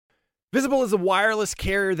Visible is a wireless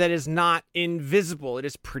carrier that is not invisible. It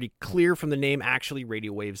is pretty clear from the name. Actually,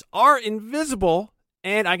 radio waves are invisible,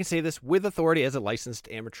 and I can say this with authority as a licensed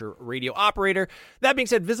amateur radio operator. That being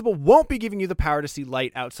said, Visible won't be giving you the power to see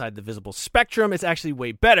light outside the visible spectrum. It's actually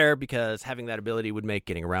way better because having that ability would make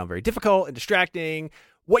getting around very difficult and distracting.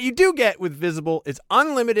 What you do get with Visible is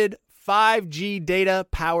unlimited 5G data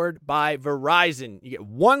powered by Verizon. You get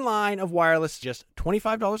one line of wireless, just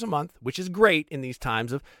 $25 a month, which is great in these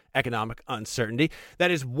times of economic uncertainty. That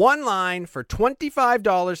is one line for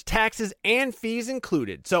 $25, taxes and fees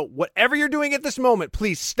included. So whatever you're doing at this moment,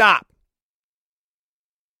 please stop.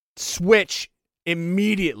 Switch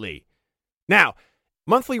immediately. Now,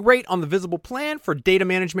 monthly rate on the Visible plan for data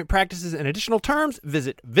management practices and additional terms,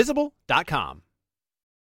 visit visible.com.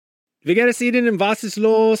 Wie geht es Ihnen? Was ist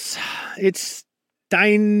los? It's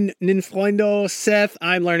deinen Freundo, Seth.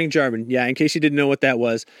 I'm learning German. Yeah, in case you didn't know what that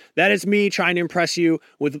was. That is me trying to impress you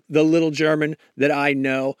with the little German that I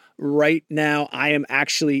know. Right now, I am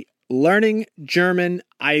actually learning German.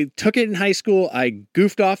 I took it in high school. I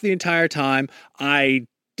goofed off the entire time. I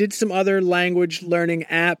did some other language learning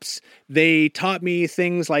apps. They taught me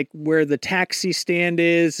things like where the taxi stand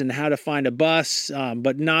is and how to find a bus,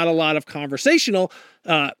 but not a lot of conversational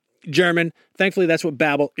German. Thankfully, that's what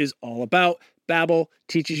Babbel is all about. Babbel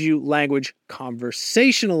teaches you language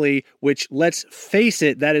conversationally, which, let's face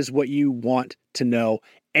it, that is what you want to know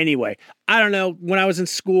anyway. I don't know. When I was in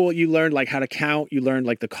school, you learned like how to count. You learned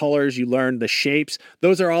like the colors. You learned the shapes.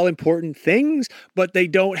 Those are all important things, but they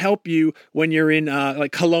don't help you when you're in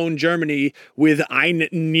like Cologne, Germany with Ein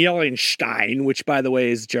Nierenstein, which, by the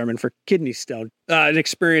way, is German for kidney stone. An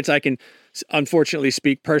experience I can unfortunately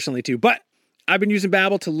speak personally to, but I've been using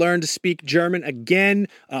Babbel to learn to speak German again,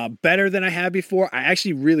 better than I have before. I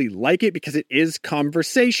actually really like it because it is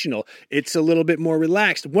conversational. It's a little bit more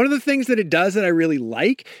relaxed. One of the things that it does that I really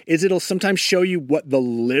like is it'll sometimes show you what the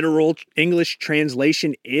literal English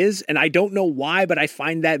translation is. And I don't know why, but I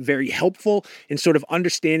find that very helpful in sort of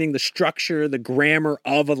understanding the structure, the grammar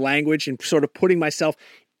of a language and sort of putting myself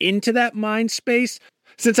into that mind space.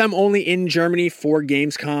 Since I'm only in Germany for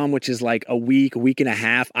Gamescom, which is like a week and a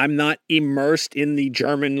half, I'm not immersed in the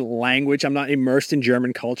German language. I'm not immersed in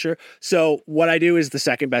German culture. So what I do is the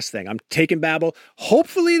second best thing. I'm taking Babbel.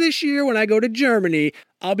 Hopefully this year when I go to Germany,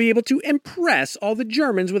 I'll be able to impress all the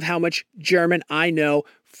Germans with how much German I know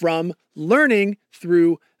from learning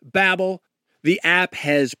through Babbel. The app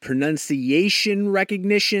has pronunciation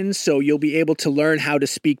recognition, so you'll be able to learn how to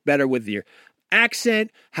speak better with your accent,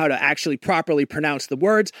 how to actually properly pronounce the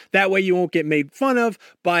words. That way you won't get made fun of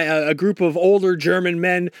by a group of older German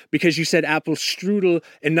men because you said Apfelstrudel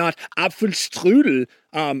and not Apfelstrudel.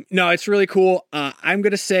 No, it's really cool. I'm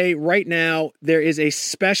going to say right now there is a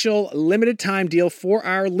special limited time deal for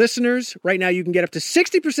our listeners. Right now you can get up to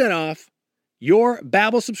 60% off your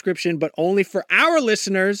Babbel subscription, but only for our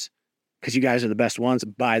listeners, because you guys are the best ones,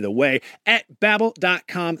 by the way, at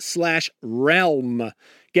babbel.com/realm.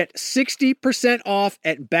 Get 60% off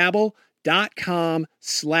at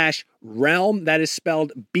babbel.com/realm. That is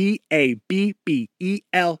spelled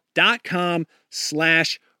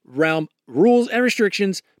BABBEL.com/realm. Rules and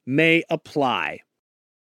restrictions may apply.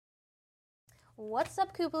 What's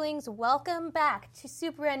up, Koopalings? Welcome back to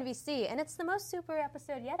Super NVC, and it's the most super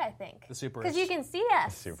episode yet, I think. The superest. Because you can see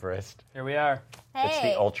us. The superest. Here we are. Hey. It's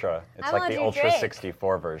the Ultra. It's I'm like the Audrey Ultra Drake.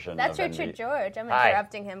 64 version. That's of Richard NV. George. I'm Hi.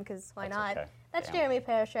 interrupting him because why That's not? okay. That's Damn. Jeremy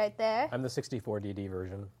Parrish right there. I'm the 64DD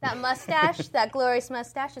version. That mustache, that glorious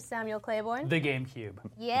mustache is Samuel Claiborne. The GameCube.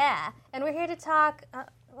 Yeah, and we're here to talk,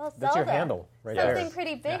 Zelda. That's your handle right there. Something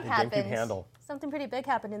pretty big Your happened. GameCube handle. Something pretty big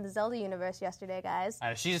happened in the Zelda universe yesterday, guys.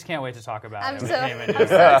 She just can't wait to talk about I'm it. so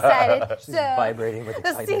excited. She's vibrating with the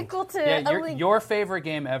excitement. sequel to Yeah, A Link. your favorite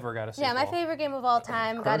game ever got a sequel. Yeah, my favorite game of all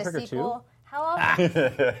time got a Trigger sequel. 2? How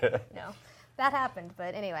often? No, that happened.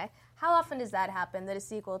 But anyway, how often does that happen that a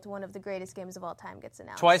sequel to one of the greatest games of all time gets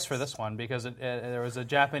announced? Twice for this one because there was a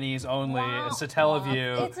Japanese-only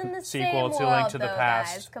Satellaview It's in the sequel same to world, Link to the though,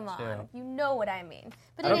 Past. Guys. Come on, too. you know what I mean.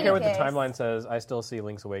 But I in don't care what any the case, timeline says. I still see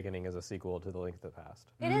Link's Awakening as a sequel to The Link to the Past.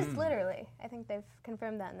 It is literally. I think they've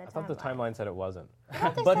confirmed that in the I thought the timeline said it wasn't.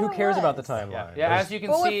 thought they But said who it cares about the was. timeline? Yeah, as you can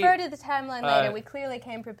We'll see... refer to the timeline later. We clearly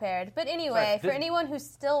came prepared. But anyway, for this- anyone who's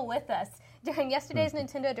still with us, during yesterday's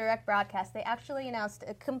Nintendo Direct broadcast, they actually announced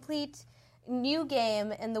a complete new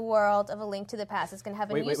game in the world of A Link to the Past. It's going to have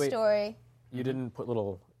a new story. You didn't put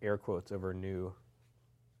little air quotes over new.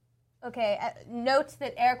 Okay, note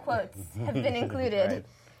that air quotes have been included.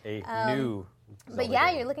 Right. A new. But yeah,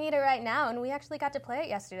 you're looking at it right now, and we actually got to play it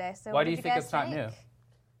yesterday. So Why what do did you think guys it's not new?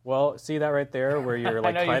 Well, see that right there, where you're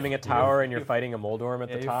like climbing a tower and you're fighting a Moldorm at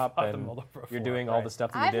the top, and you're doing all the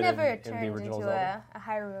stuff that you I've did never in the turned original into Zelda. a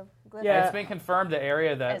hieroglyph. Yeah. It's been confirmed the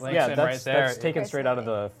area that Link's in that's right there. that's taken straight out of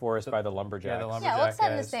the forest by the lumberjacks. Yeah, well, it's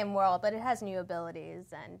set in the same world, but it has new abilities,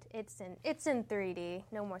 and it's in 3D.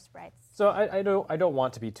 No more sprites. So I don't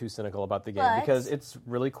want to be too cynical about the game because it's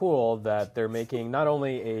really cool that they're making not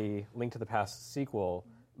only a Link to the Past sequel,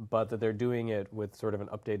 but that they're doing it with sort of an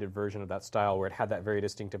updated version of that style where it had that very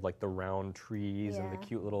distinctive, like the round trees and the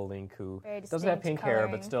cute little Link who doesn't have pink hair,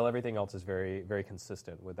 but still everything else is very, very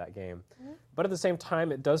consistent with that game. But at the same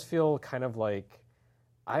time, it does feel kind of like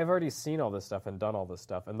I've already seen all this stuff and done all this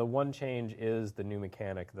stuff, and the one change is the new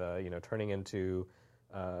mechanic, the turning into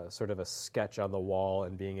sort of a sketch on the wall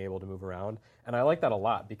and being able to move around. And I like that a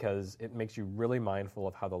lot because it makes you really mindful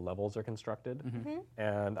of how the levels are constructed.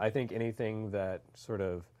 And I think anything that sort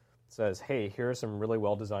of says, hey, here are some really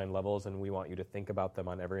well-designed levels and we want you to think about them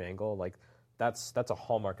on every angle, like that's a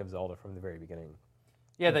hallmark of Zelda from the very beginning.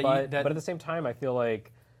 Yeah, but at the same time, I feel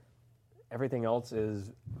like everything else is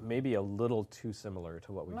maybe a little too similar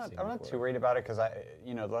to what we've seen before. I'm not too worried about it because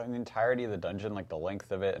the entirety of the dungeon, like the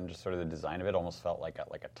length of it and just sort of the design of it, almost felt like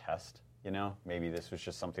a test. Maybe this was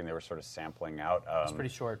just something they were sort of sampling out. It's pretty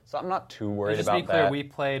short. So I'm not too worried just about to be clear, that. we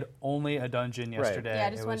played only a dungeon yesterday.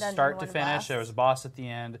 Yeah, just it one was dungeon, start to one finish. boss. There was a boss at the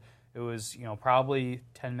end. It was probably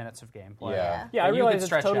 10 minutes of gameplay. Yeah, I And you realize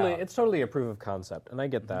could it's totally a proof of concept, and I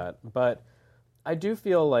get that. But I do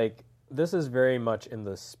feel like this is very much in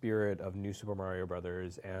the spirit of New Super Mario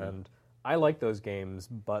Brothers, and I like those games,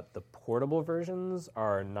 but the portable versions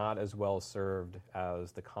are not as well served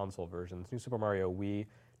as the console versions. New Super Mario Wii,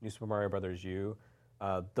 New Super Mario Brothers U,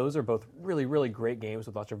 those are both really, really great games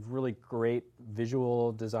with lots of really great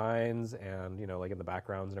visual designs and, like in the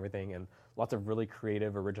backgrounds and everything, and lots of really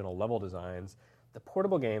creative, original level designs. The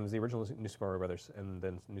portable games, the original New Super Mario Brothers and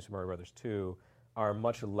then New Super Mario Brothers 2, are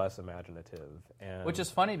much less imaginative. Which is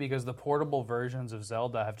funny because the portable versions of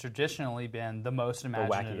Zelda have traditionally been the most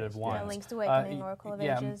imaginative ones. Yeah, Link's Awakening, Oracle of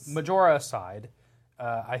Ages. Majora aside,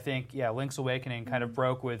 I think, Link's Awakening kind of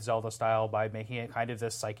broke with Zelda style by making it kind of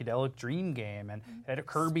this psychedelic dream game and had a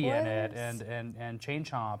Kirby in it and Chain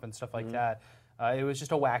Chomp and stuff like that. It was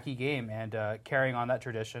just a wacky game, and carrying on that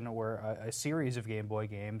tradition were a series of Game Boy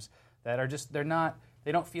games that are just,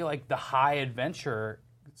 they don't feel like the high adventure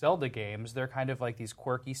Zelda games. They're kind of like these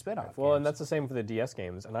quirky spin-off games. And that's the same for the DS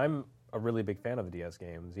games, and I'm a really big fan of the DS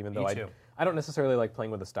games, even though too. I don't necessarily like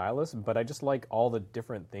playing with a stylus, but I just like all the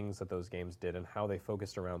different things that those games did and how they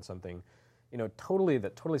focused around something, totally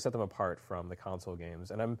set them apart from the console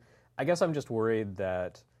games. And I guess I'm just worried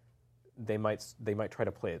that they might try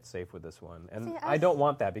to play it safe with this one. And I don't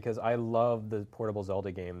want that because I love the portable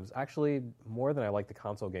Zelda games, actually more than I like the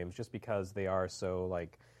console games, just because they are so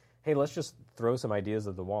like, hey, let's just throw some ideas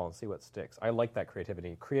at the wall and see what sticks. I like that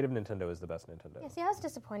creativity. Creative Nintendo is the best Nintendo. Yeah, see, I was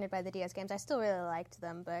disappointed by the DS games. I still really liked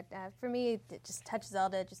them, but for me, just Touch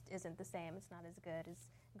Zelda just isn't the same. It's not as good as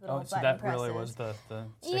good old so button that presses. really was the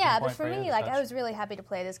yeah, point but for me, you, I was really happy to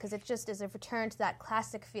play this because it just is a return to that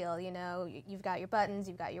classic feel. You've got your buttons,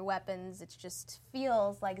 you've got your weapons. It just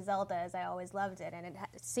feels like Zelda as I always loved it, and it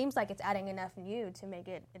seems like it's adding enough new to make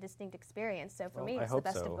it a distinct experience. So for me, it's the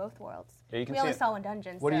best of both worlds. Yeah, you can we only see saw one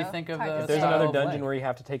dungeon. What do you so think of it's hard the to There's say. another of dungeon Link? where you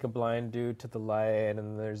have to take a blind dude to the light, and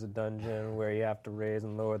then there's a dungeon where you have to raise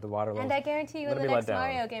and lower the water levels. And I guarantee you in I'm the gonna be next let down.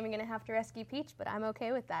 Mario game, you're going to have to rescue Peach, but I'm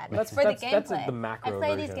okay with that. That's- It's for the that's gameplay. the macro I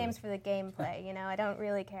play these version. games for the gameplay. I don't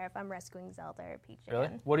really care if I'm rescuing Zelda or Peach Really?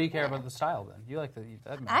 again. What do you care about the style then? You like that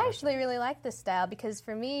I matters. actually really like this style because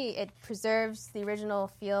for me, it preserves the original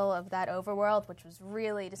feel of that overworld, which was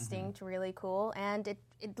really distinct, really cool, and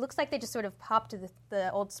it looks like they just sort of popped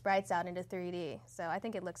the old sprites out into 3D. So I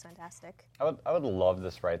think it looks fantastic. I would love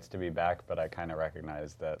the sprites to be back, but I kind of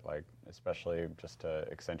recognize that, like, especially just to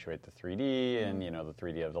accentuate the 3D and the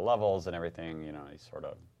 3D of the levels and everything,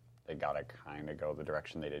 they gotta kind of go the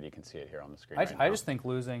direction they did. You can see it here on the screen. I just think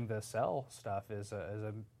losing the cell stuff is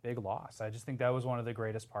a big loss. I just think that was one of the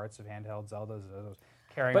greatest parts of handheld Zeldas.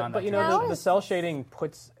 Carrying on But that the, the cell shading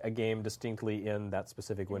puts a game distinctly in that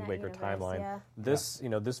specific Wind Waker universe, timeline. yeah.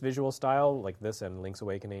 This visual style, like this and Link's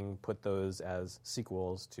Awakening, put those as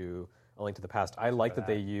sequels to A Link to the Past. I like that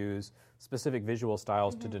they use specific visual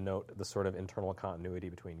styles to denote the sort of internal continuity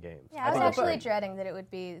between games. Yeah, I was actually dreading that it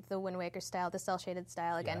would be the Wind Waker style, the cel-shaded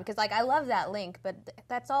style again, because I love that Link, but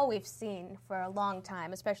that's all we've seen for a long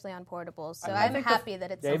time, especially on portables. So I'm happy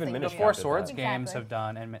that it's something even new. The Four did Swords that. games Exactly. have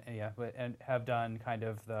done and have done kind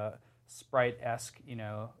of the sprite-esque,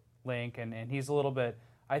 Link, and he's a little bit.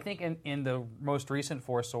 I think in the most recent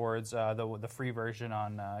Four Swords, the free version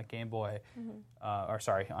on Game Boy,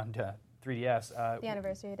 on 3DS. The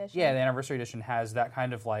anniversary edition. Yeah, the anniversary edition has that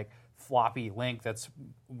kind of like floppy Link that's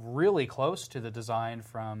really close to the design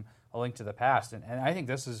from A Link to the Past, and I think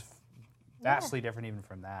this is vastly different even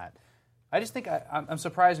from that. I just think I'm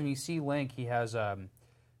surprised when you see Link. He has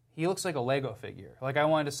he looks like a Lego figure. Like I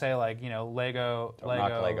wanted to say, like Lego. Don't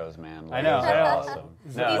knock Legos, man. Legos I know. are awesome.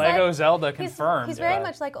 No. Lego Zelda confirmed. He's very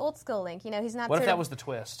much like old school Link. He's not. What if that was the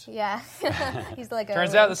twist? Yeah, he's like.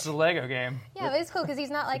 Turns out this is a Lego game. Yeah, but it's cool because he's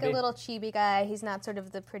not like a little chibi guy. He's not sort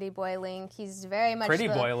of the pretty boy Link. He's very much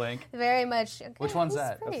boy Link. Very much. Okay, Which one's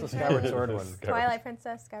that? Pretty. That's the Skyward Sword one. Twilight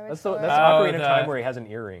Princess, Skyward That's Sword. the Ocarina of Time where he has an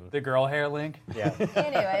earring. The girl hair Link. Yeah.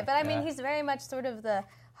 Anyway, but I mean, he's very much sort of the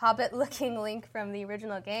Hobbit-looking Link from the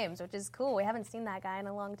original games, which is cool. We haven't seen that guy in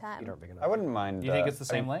a long time. You don't big enough. I wouldn't mind. Do you think it's the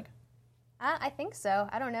same Link? I think so.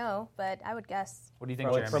 I don't know, but I would guess. What do you think,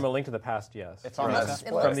 From, Jeremy? from A Link to the Past, yes. It's on It the looks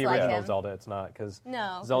display. From the like original him. Zelda, it's not, because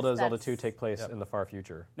No, Zelda and 'cause Zelda that's- 2 take place in the far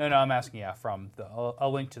future. No, I'm asking, from A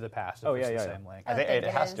Link to the Past. If Oh, it's yeah, the yeah, same Link. I think think it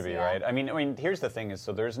it has is, to be, yeah. right? I mean, here's the thing: is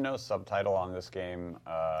so there's no subtitle on this game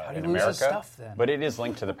do in you lose America, his stuff, then? but it is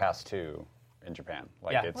Link to the Past 2 in Japan.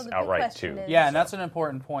 Like Yeah. it's Well, the big outright question 2. is- Yeah, and that's an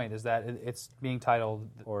important point, is that it's being titled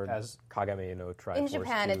Or as, Kagame no Triforce In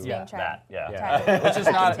Japan, 2. it's being That, yeah. tried. which is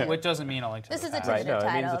not, which doesn't mean A Link to This the is a Past. Right, no, tentative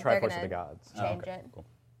it means title. the They're Triforce of gonna the Gods. change it.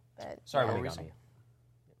 But Sorry, yeah. what were you saying?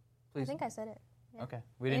 I Please. think I said it. Yeah. Okay,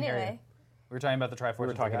 we didn't hear you. Anyway. We were talking about the Triforce. We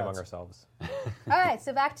were of the talking among Gods. ourselves. All right,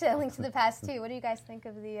 so back to Link to the Past 2. What do you guys think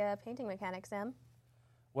of the painting mechanics, Sam?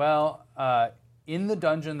 Well, in the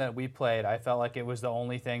dungeon that we played, I felt like it was the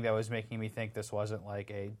only thing that was making me think this wasn't like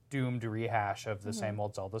a doomed rehash of the same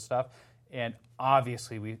old Zelda stuff. And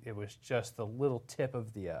obviously, it was just the little tip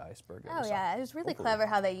of the iceberg. that we Oh, saw. yeah. It was really clever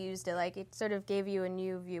how they used it. Like, it sort of gave you a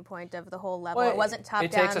new viewpoint of the whole level. Well, it wasn't top-down.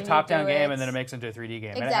 It takes a and you top-down do game it. and then it makes it into a 3D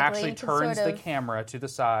game. And it Exactly, actually you can turns sort the of- camera to the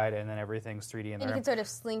side, and then everything's 3D in And there. you can sort of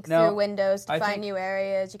slink No, through windows to I find think- new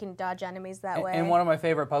areas. You can dodge enemies that way. And one of my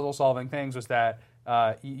favorite puzzle-solving things was that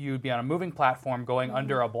you'd be on a moving platform going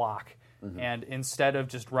under a block, and instead of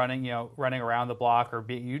just running around the block,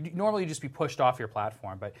 you'd normally just be pushed off your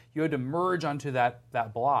platform, but you had to merge onto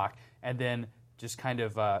that block and then just kind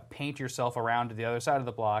of paint yourself around to the other side of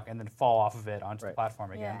the block and then fall off of it onto the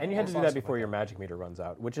platform again. Yeah. And you had to do Awesome that before like your magic meter runs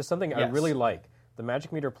out, which is something I Yes. really like. The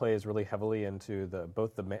magic meter plays really heavily into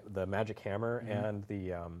both the magic hammer and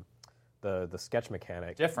the sketch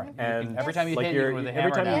mechanic. Different. And Every time you like hit you're- it with a every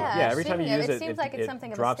hammer time down. you, every time you speaking of, use it seems like it's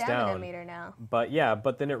something of a drops stamina down. meter now.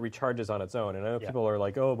 But then it recharges on its own. And I know people are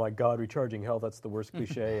like, "Oh my God, recharging hell! That's the worst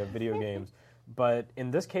cliche of video games." But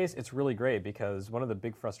in this case, it's really great because one of the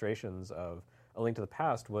big frustrations of A Link to the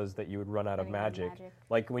Past was that you would run out of Running out of magic. magic.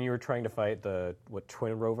 Like when you were trying to fight the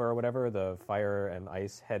Twin Rover or whatever, the fire and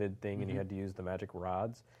ice headed thing, and you had to use the magic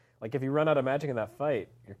rods. Like if you run out of magic in that fight,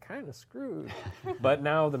 you're kind of screwed. But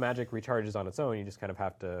now the magic recharges on its own. You just kind of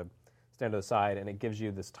have to stand to the side, and it gives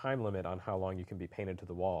you this time limit on how long you can be painted to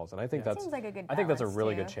the walls. And I think that's Seems like a good I think that's a balance,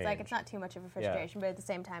 really too. good change. It's like it's not too much of a frustration, but at the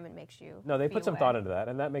same time it makes you No, they be put some aware. thought into that,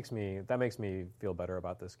 and that makes me feel better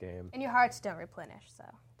about this game. And your hearts don't replenish, so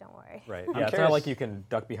don't worry. Right? Yeah, it's curious- not like you can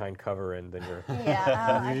duck behind cover and then you're.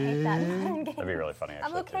 Yeah, I hate that. That'd be really funny. I'm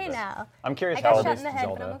Actually, okay now. I'm curious I got how shot in this. the head,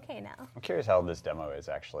 but Zelda. I'm okay now. I'm curious how this demo is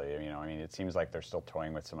actually. I mean, it seems like they're still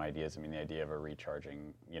toying with some ideas. I mean, the idea of a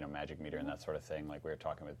recharging, magic meter and that sort of thing. Like we were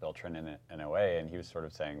talking with Beltran in OA, and he was sort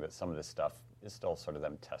of saying that some of this stuff is still sort of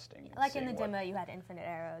them testing. and Like in the seeing what- demo, you had infinite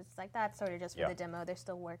arrows. It's like that's sort of just for Yeah. the demo. They're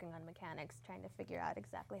still working on mechanics, trying to figure out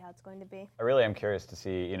exactly how it's going to be. I really am curious to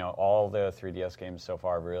see, all the 3DS games so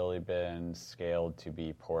far have really been scaled to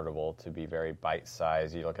be portable, to be very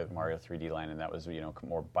bite-sized. You look at Mario 3D Land, and that was,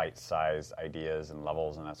 more bite-sized ideas and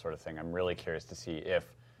levels and that sort of thing. I'm really curious to see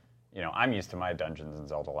if, I'm used to my dungeons in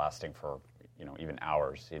Zelda lasting for, even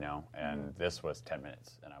hours, and this was 10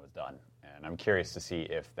 minutes and I was done. And I'm curious to see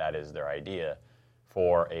if that is their idea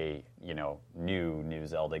for a, new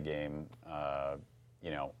Zelda game,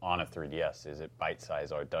 on a 3DS. Is it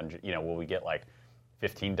bite-sized or dungeon? Will we get like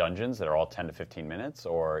 15 dungeons that are all 10 to 15 minutes,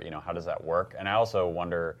 or how does that work? And I also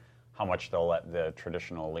wonder how much they'll let the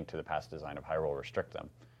traditional Link to the Past design of Hyrule restrict them.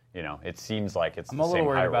 It seems like it's I'm the a little same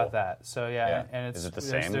worried Hyrule. about that. So Yeah. and it's Is it the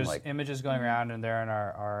there's- same? There's Like- images going around, and they're in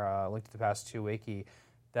our Link to the Past 2 wiki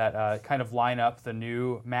that kind of line up the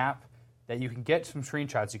new map. That you can get some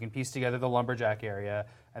screenshots. You can piece together the lumberjack area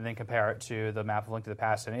and then compare it to the map of Link to the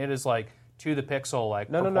Past, and it is like to the pixel. Like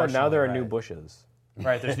No. Now there are new right. bushes.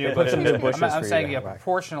 Right, there's new Put bushes. some new bushes I'm for saying, you yeah, to whack.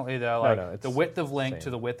 proportionately though, like no, it's the width of Link same. to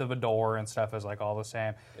the width of a door and stuff is like all the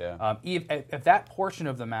same. Yeah. If that portion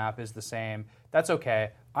of the map is the same, that's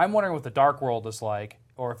okay. I'm wondering what the Dark World is like,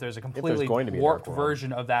 or if there's a completely going to be a warped dark world.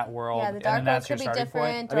 version of that world, Yeah, the and dark then world that's your could be starting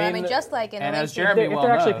different. point. Or, I mean, just like in and a as Link Jeremy If well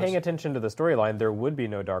they're actually knows- paying attention to the storyline, there would be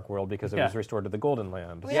no Dark World because it Yeah. was restored to the Golden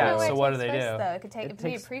Land. We Yeah, don't know where so it what do takes they place, do? Though. It could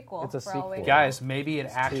be a prequel. it's a for all we sequel. know. Guys, maybe it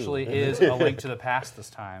actually is a Link to the Past this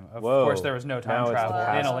time. Of Whoa. course, there was no time Now it's travel the in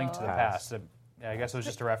A past. Link to the Past. Past. Yeah, I guess it was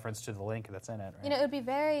just a reference to the link that's in it. Right? You know, it would be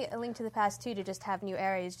very A Link to the Past too to just have new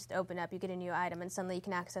areas just open up. You get a new item, and suddenly you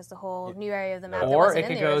can access the whole new area of the map. that Or wasn't it in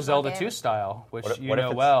could the go original Zelda game. 2 style, which What if you know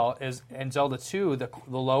it's- well is in Zelda 2, the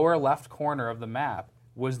lower left corner of the map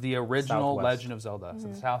was the original Southwest. Legend of Zelda, so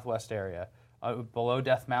the southwest area. Below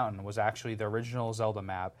Death Mountain was actually the original Zelda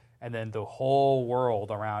map, and then the whole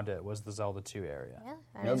world around it was the Zelda 2 area. Yeah,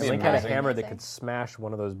 I It'd be Link had a amazing. hammer that could smash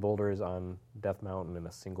one of those boulders on Death Mountain in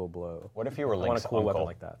a single blow. What if you were I want Link's a cool uncle? weapon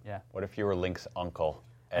like that. Yeah. What if you were Link's uncle?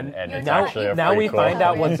 And You're it's not- actually a Now we prequel? find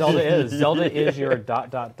out what Cool. Zelda is. Zelda is your ...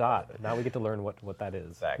 Now we get to learn what that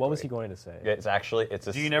is. Exactly. What was he going to say? It's actually it's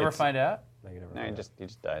a. Do you never it's- find out? No, you never No, know. he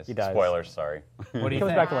just dies. He dies. Spoilers, sorry. What do you He comes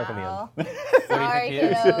think? back to life in the end. Wow. What do you Sorry, think he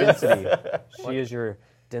is? kiddos. Density. She is your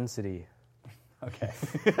density. Okay.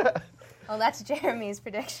 Well, that's Jeremy's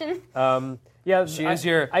prediction. Yeah, She is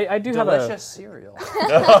your I do delicious have cereal.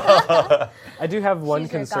 I do have one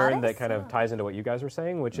She's your concern that goddess? kind of ties into what you guys were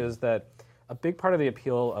saying, which is that a big part of the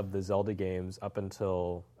appeal of the Zelda games up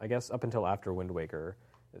until after Wind Waker,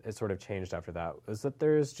 it sort of changed after that, is that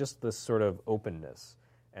there's just this sort of openness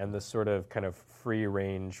and this sort of kind of free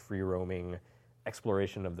range, free roaming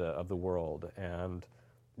exploration of the world, and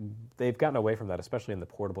they've gotten away from that, especially in the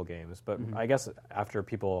portable games. But I guess after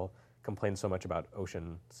people complained so much about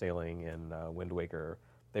ocean sailing in Wind Waker,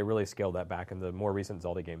 they really scaled that back, and the more recent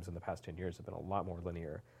Zelda games in the past 10 years have been a lot more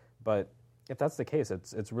linear. But if that's the case,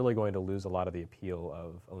 it's really going to lose a lot of the appeal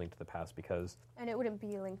of A Link to the Past, because And it wouldn't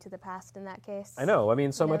be a Link to the Past in that case. I know, I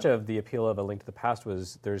mean, so Yeah. much of the appeal of A Link to the Past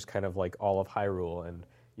was there's kind of like all of Hyrule, and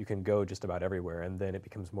you can go just about everywhere, and then it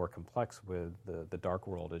becomes more complex with the Dark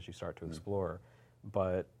World as you start to explore.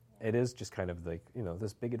 But it is just kind of like,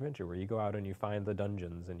 this big adventure where you go out and you find the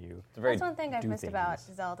dungeons and you... That's one thing I've do missed about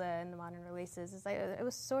things. Zelda in the modern releases is like it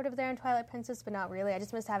was sort of there in Twilight Princess, but not really. I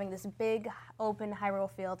just missed having this big open Hyrule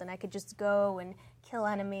field, and I could just go and kill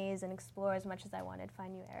enemies and explore as much as I wanted,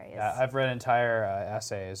 find new areas. Yeah, I've read entire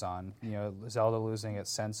essays on Zelda losing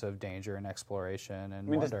its sense of danger and exploration and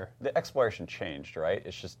I mean, wonder. the exploration changed, right?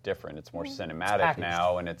 It's just different. It's more cinematic packaged.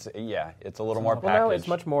 now, and it's a little more Well, packaged. now it's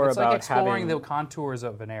much more It's about like exploring having... the contours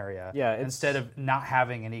of an area, Yeah, it's- instead of not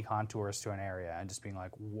having any contours to an area and just being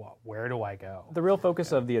like, where do I go? The real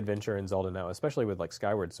focus of the adventure in Zelda now, especially with like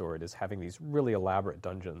Skyward Sword, is having these really elaborate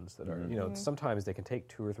dungeons that are, sometimes they can take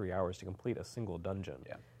 2 or 3 hours to complete a single dungeon.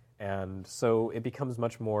 Yeah. And so it becomes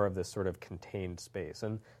much more of this sort of contained space.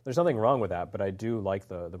 And there's nothing wrong with that, but I do like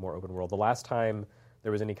the more open world. The last time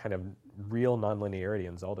there was any kind of real nonlinearity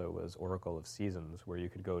in Zelda was Oracle of Seasons, where you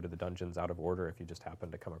could go to the dungeons out of order if you just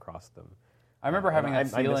happened to come across them. I remember having I that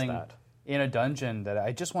miss feeling that. in a dungeon that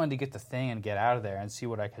I just wanted to get the thing and get out of there and see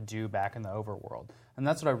what I could do back in the overworld. And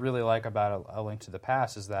that's what I really like about A Link to the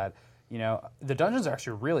Past is that, the dungeons are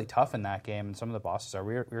actually really tough in that game, and some of the bosses are.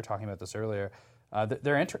 We were talking about this earlier.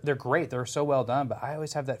 They're great. They're so well done, but I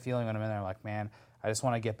always have that feeling when I'm in there, like, man, I just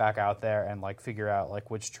want to get back out there and like figure out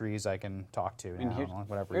like which trees I can talk to now, like,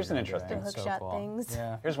 whatever. here's an reason I'm interesting- doing. The It's so hookshot cool. things.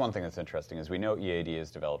 Yeah. Here's one thing that's interesting is we know EAD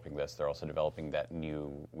is developing this. They're also developing that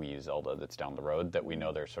new Wii U Zelda that's down the road that we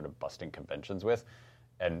know they're sort of busting conventions with.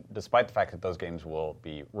 And despite the fact that those games will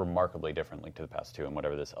be remarkably different, Link to the Past 2 and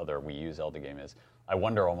whatever this other Wii U Zelda game is, I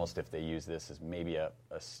wonder almost if they use this as maybe a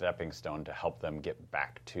stepping stone to help them get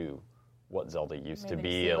back to what Zelda used to Maybe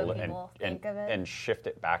be see what and, people think of it. and shift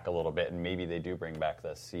it back a little bit, and maybe they do bring back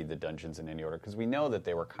the dungeons in any order, because we know that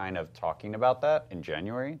they were kind of talking about that in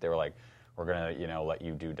January. They were like, we're going to let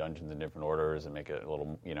you do dungeons in different orders and make it a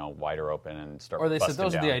little wider open and start Or they said busting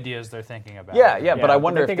those are the down. ideas they're thinking about. Yeah, but I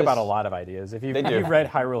wonder they if think this- about a lot of ideas. If you've read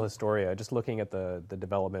Hyrule Historia, just looking at the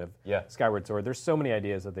development of Skyward Sword, there's so many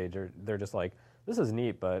ideas that they're just like, this is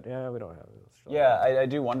neat, but we don't have this. Yeah, I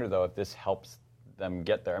do wonder though if this helps them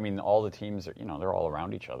get there. I mean, all the teams are, they're all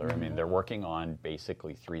around each other. I mean, they're working on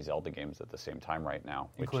basically 3 Zelda games at the same time right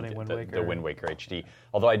now, Including Wind the Waker. Wind Waker HD.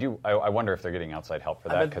 Although I wonder if they're getting outside help for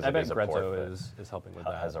that, because I bet it is a port Grezzo that is helping with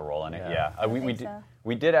that. has a role in it. Yeah. Yeah,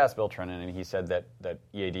 we did ask Bill Trennan, and he said that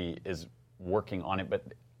EAD is working on it, but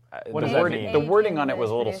What the does that wording mean? the wording on it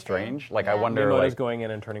was a little Producing. strange. Like I Yeah. wonder, Miyamoto's like, going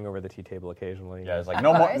in and turning over the tea table occasionally. yeah, it's like Of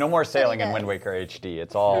no course. more That's what he sailing in does. Wind Waker HD.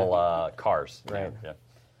 It's all cars. Right. Yeah.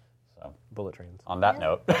 So Bullet trains. on that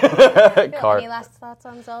note, Bill, car. any last thoughts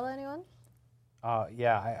on Zelda, anyone?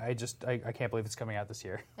 I can't believe it's coming out this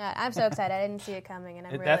year. Yeah, I'm so excited. I didn't see it coming, and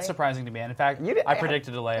I'm really... That's surprising to me. And in fact, I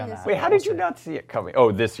predicted a delay on that. Wait, how did you not see it coming?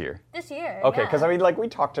 Oh, this year. This year, Okay, yeah. because I mean, like, we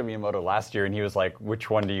talked to Miyamoto last year, and he was like, "Which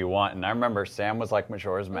one do you want?" And I remember Sam was like,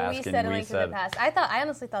 "Majora's Mask," we and said A Link to the Past. I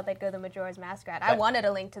honestly thought they'd go the Majora's Mask route. I wanted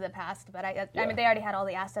A Link to the Past, but I mean, they already had all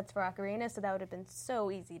the assets for Ocarina, so that would have been so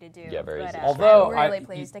easy to do. Yeah, very easy. Although I'm really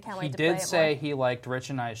pleased. I can't wait to play it more. He did say he liked Rich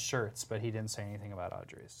and I's shirts, but he didn't say anything about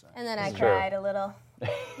Audrey's. So. And then I cried a little.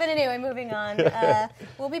 But anyway, moving on.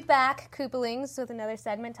 We'll be back, Koopalings, with another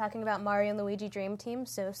segment talking about Mario and Luigi Dream Team,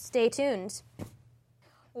 so stay tuned.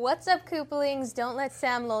 What's up, Koopalings? Don't let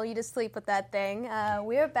Sam lull you to sleep with that thing.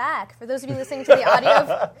 We're back. For those of you listening to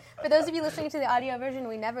the audio version,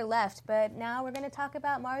 we never left, but now we're going to talk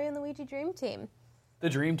about Mario and Luigi Dream Team. The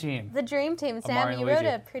Dream Team. The Dream Team. Sam, Mario and you wrote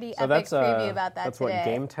Luigi. a pretty epic preview about that that's today. That's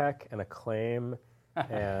what Game Tech and Acclaim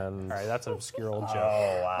and... All right, that's an obscure old joke.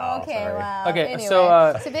 Oh wow. Okay, sorry. wow. Okay, anyway,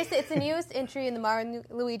 so basically it's the newest entry in the Mario and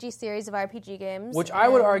Luigi series of RPG games. Which I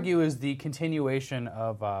would argue is the continuation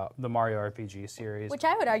of the Mario RPG series. Which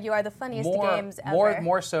I would argue are the funniest games ever.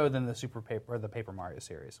 More so than the Paper Mario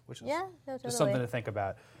series, which is totally. just something to think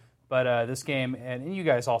about. But this game, and you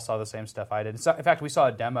guys all saw the same stuff I did. In fact, we saw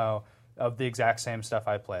a demo of the exact same stuff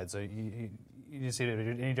I played, so you didn't see it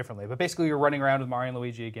any differently. But basically, you're running around with Mario and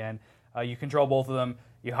Luigi again. You control both of them.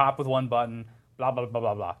 You hop with one button. Blah blah blah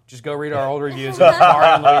blah blah. Just go read our old reviews of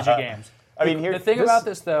Mario and Luigi games. I mean, the thing about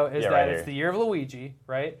this though is that right it's the year of Luigi,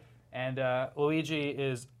 right? And Luigi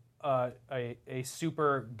is a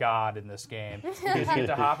super god in this game because you get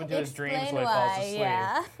to hop into his dreams while he falls asleep.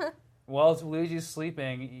 Yeah. While Luigi's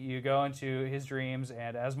sleeping, you go into his dreams,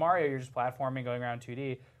 and as Mario, you're just platforming, going around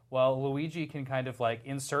 2D. Well, Luigi can kind of like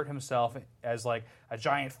insert himself as like a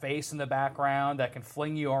giant face in the background that can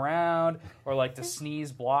fling you around, or like to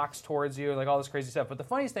sneeze blocks towards you, like all this crazy stuff. But the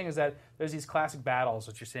funniest thing is that there's these classic battles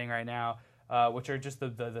that you're seeing right now, which are just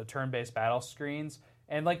the turn-based battle screens.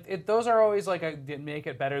 And like those are always like make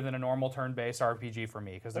it better than a normal turn-based RPG for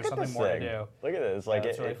me because there's something more to do. Look at this! Like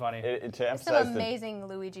it's really funny. To It's some amazing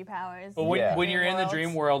Luigi powers. But when you're in the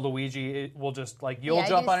dream world, Luigi will just like you'll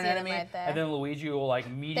jump on an enemy, and then Luigi will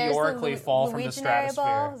like meteorically fall from the stratosphere.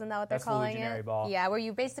 Ball. Isn't that what they're calling the it? Ball. Yeah, where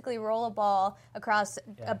you basically roll a ball across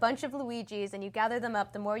a bunch of Luigis, and you gather them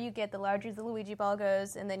up. The more you get, the larger the Luigi ball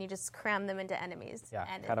goes, and then you just cram them into enemies. Yeah,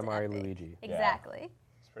 and Katamari Luigi. Exactly.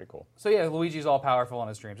 Pretty cool. So yeah, Luigi's all powerful in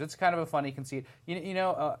his dreams. It's kind of a funny conceit.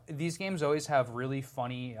 These games always have really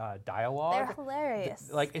funny dialogue. They're hilarious.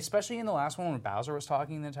 Like especially in the last one when Bowser was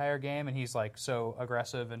talking the entire game, and he's like so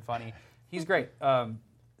aggressive and funny. He's great.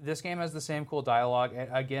 This game has the same cool dialogue. And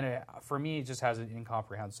again, for me, it just has an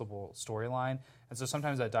incomprehensible storyline, and so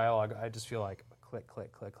sometimes that dialogue, I just feel like click,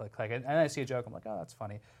 click, click, click, click, and I see a joke, I'm like, oh, that's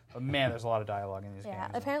funny. But man, there's a lot of dialogue in these games. Yeah,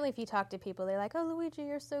 apparently if you talk to people, they're like, oh, Luigi,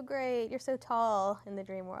 you're so great. You're so tall in the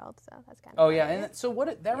dream world. So that's kind of funny. And so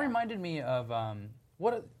that reminded me of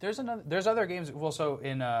there's other games. Well, so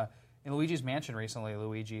in Luigi's Mansion recently,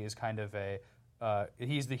 Luigi is kind of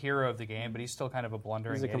he's the hero of the game, but he's still kind of a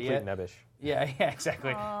blundering idiot. He's a complete nebbish. Yeah,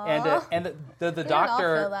 exactly. Aww. And the We doctor, don't all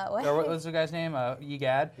feel that way. or what was the guy's name?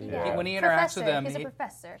 Egad. Yeah. When he interacts with him, he's a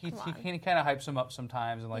professor. he kind of hypes him up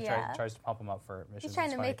sometimes and like tries to pump him up for missions. He's trying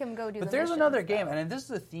to make him go do. But there's another game, and this is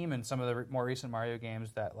a theme in some of the more recent Mario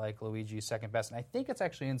games that like Luigi's second best, and I think it's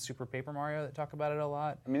actually in Super Paper Mario that talk about it a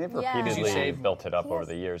lot. I mean, they've repeatedly built it up over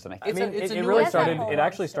the years, and I think it really started. It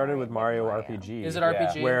actually started with Mario RPG. Is it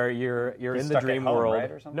RPG? Where you're in the dream world, right,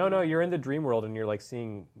 or something? No, you're in the dream world, and you're like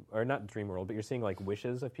seeing, or not dream world, but you're seeing like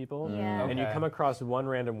wishes of people, and you come across one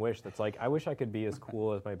random wish that's like, I wish I could be as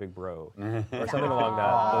cool as my big bro, or something along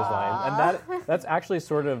those lines. And that's actually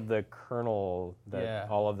sort of the kernel that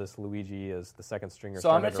all of this Luigi is the second stringer. So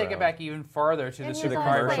I'm going to take it back even farther to the Super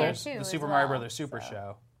Mario Brothers Super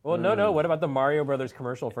Show. Well, no. What about the Mario Brothers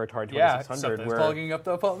commercial for Atari 2600? Where plugging up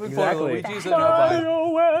the exactly. Luigi's Mario,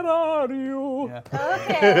 where are you? Yeah.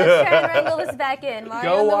 Okay, let's try and wrangle this back in.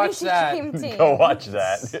 Mario watch that. Dream Team. Go watch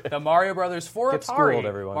that. The Mario Brothers for Get Atari. Schooled,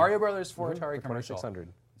 everyone. Mario Brothers for Atari commercial.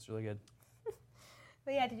 2600. It's really good.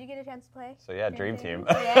 But yeah, did you get a chance to play? So yeah, Dream Team.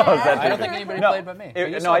 Yeah. I don't think anybody played but me.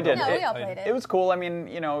 No, I did. No, we all played it. It was cool. I mean,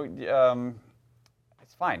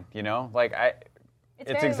 it's fine. Like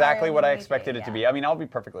it's exactly what I expected it to be. I mean, I'll be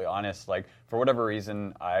perfectly honest. Like for whatever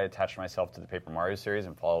reason, I attached myself to the Paper Mario series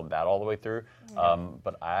and followed that all the way through.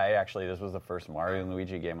 But this was the first Mario and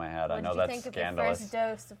Luigi game I had. What I know did you that's think scandalous. Of your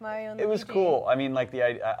first dose of Mario and It Luigi? was cool. I mean, like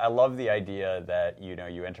I love the idea that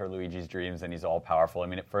you enter Luigi's dreams and he's all powerful. I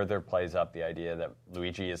mean, it further plays up the idea that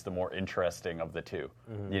Luigi is the more interesting of the two.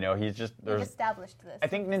 He's just We've established this. I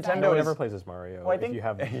think No Nintendo one ever plays as Mario if you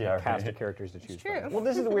have a cast of characters to choose true. from. Well,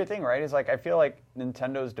 this is the weird thing, right? Is like I feel like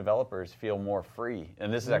Nintendo's developers feel more free,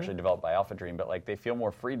 and this is actually developed by Alpha Dream, but like they feel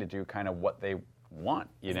more free to do kind of what they want,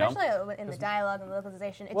 Especially in the dialogue and the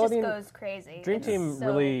localization, it goes crazy. Dream It's Team so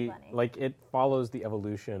really funny. it follows the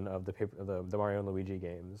evolution of the Mario and Luigi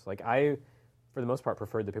games. Like I, for the most part,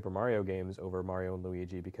 preferred the Paper Mario games over Mario and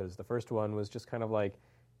Luigi because the first one was just kind of like,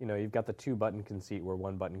 you've got the 2-button conceit where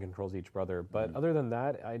one button controls each brother. But other than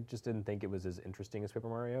that, I just didn't think it was as interesting as Paper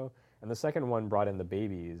Mario. And the second one brought in the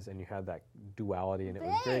babies, and you had that duality, and it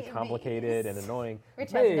was very complicated and annoying.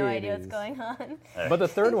 Rich has no idea what's going on. But the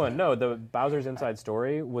third one, the Bowser's Inside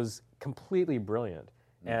Story was completely brilliant.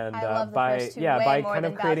 And I love the by first two yeah, way by more kind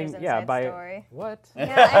than of creating Bowser's Inside Story. What?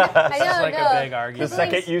 Yeah, I know, This is like a big argument. the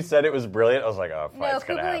second you said it was brilliant, I was like, oh, No, fight's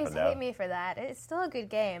gonna happen Kooplings now. hate me for that. It's still a good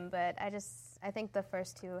game, but I think the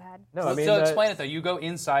first two had. No, So, I mean, explain it though. You go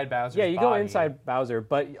inside Bowser's yeah, you go body. inside Bowser,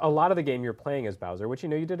 but a lot of the game you're playing as Bowser, which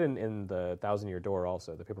you did in the Thousand Year Door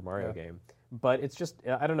also, the Paper Mario game. But it's just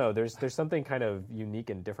I don't know. There's something kind of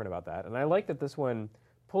unique and different about that, and I like that this one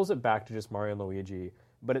pulls it back to just Mario and Luigi,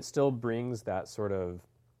 but it still brings that sort of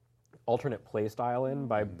alternate play style in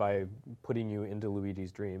by putting you into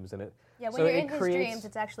Luigi's dreams, and Yeah, when so you're it in his creates, dreams,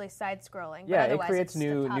 it's actually side-scrolling. yeah, but it creates it's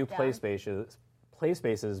new top-down. play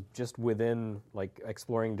spaces just within like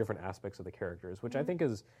exploring different aspects of the characters, which I think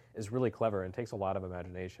is really clever and takes a lot of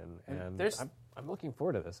imagination. And I'm looking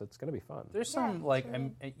forward to this. It's going to be fun. There's some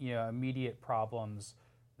immediate problems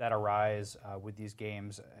that arise with these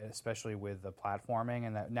games, especially with the platforming,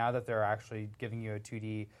 and that now that they're actually giving you a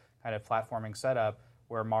 2D kind of platforming setup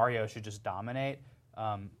where Mario should just dominate,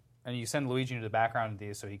 and you send Luigi into the background of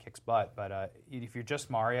these so he kicks butt, but if you're just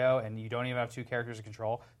Mario and you don't even have two characters to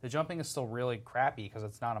control, the jumping is still really crappy because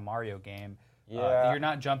it's not a Mario game. Yeah. You're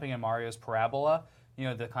not jumping in Mario's parabola,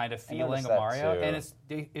 the kind of feeling of that Mario, too.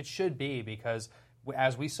 and it should be because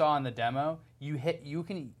as we saw in the demo,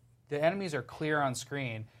 the enemies are clear on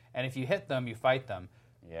screen, and if you hit them, you fight them.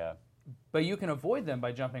 Yeah. But you can avoid them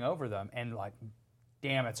by jumping over them, and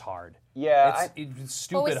damn, it's hard. Yeah, It's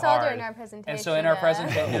stupid we saw hard. during our presentation. And so in our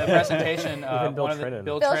presentation, Bill one of the Trinan.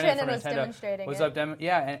 Bill Bill Trinan Trinan from was Nintendo demonstrating was it. up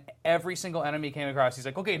and every single enemy came across. He's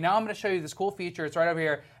like, okay, now I'm going to show you this cool feature. It's right over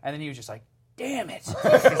here, and then he was just like, damn it,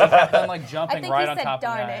 because he kept on jumping think right he on said, top of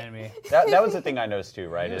 "Darn that it." enemy. that was the thing I noticed too,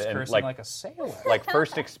 right? He was And, cursing like a sailor. like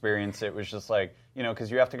first experience, it was just like,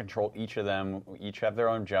 because you have to control each of them, each have their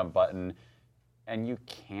own jump button, and you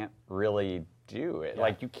can't really do it.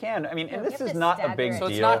 Like you can, and you this have is to not a stagger big it. So deal.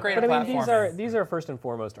 it's not great But at I mean, platforming. these are first and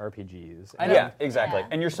foremost RPGs. I know. Yeah, exactly. Yeah.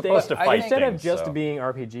 And you're supposed to fight Instead of things, just so. being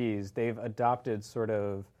RPGs, they've adopted sort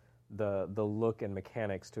of the look and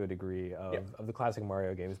mechanics to a degree of the classic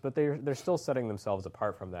Mario games, but they're still setting themselves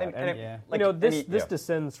apart from that. And it- Yeah. This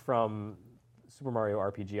descends from Super Mario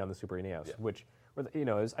RPG on the Super NES, which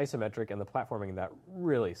is isometric, and the platforming in that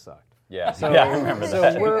really sucked. Yeah, So, yeah, I remember so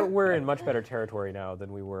that. we're in much better territory now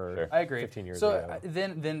than we were Sure. I agree. 15 years so ago.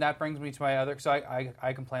 then that brings me to my other. So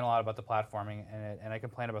I complain a lot about the platforming and I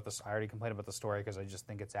complain about this. I already complained about the story because I just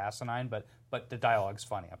think it's asinine. But the dialogue's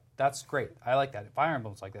funny. That's great. I like that. Fire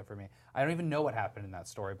Emblem's like that for me. I don't even know what happened in that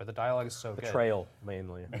story, but the dialogue is so good. Betrayal,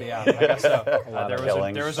 mainly. Yeah, I guess so.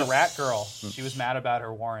 killings. There was a rat girl. She was mad about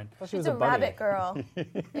her Warren. She's a rabbit girl.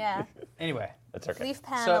 Yeah. Anyway. That's okay. Leave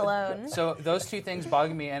Pan alone. So those two things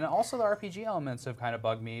bug me, and also the RPG elements have kind of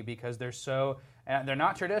bugged me because they're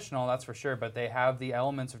not traditional, that's for sure, but they have the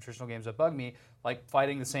elements of traditional games that bug me, like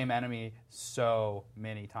fighting the same enemy so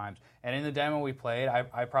many times. And in the demo we played,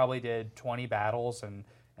 I probably did 20 battles in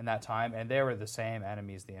that time, and they were the same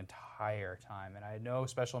enemies the entire time, and I had no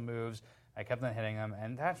special moves. I kept on hitting them,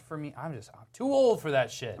 and that for me, I'm too old for that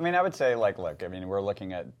shit. I mean, I would say, look, we're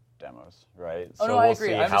looking at demos, right? Oh, so no, we'll I agree.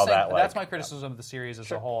 see I'm how just saying, that, that's my criticism of the series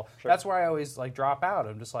as a whole. Sure. That's where I always drop out.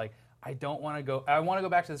 I'm just like, I don't want to go. I want to go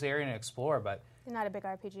back to this area and explore, but You're not a big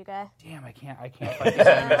RPG guy. damn, I can't fight these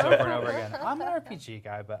enemies over and over again. I'm an RPG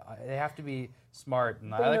guy, but they have to be smart,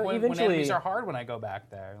 and I like when enemies are hard when I go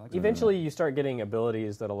back there. Eventually, you start getting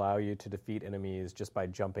abilities that allow you to defeat enemies just by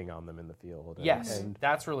jumping on them in the field. And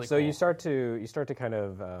that's really so cool. you start to kind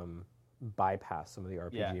of bypass some of the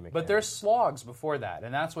RPG mechanics. But there's slogs before that,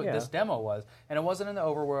 and that's what this demo was. And it wasn't in the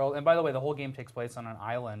overworld. And by the way, the whole game takes place on an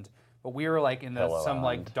island but we were like in Pillow some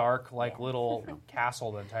like Island. dark like little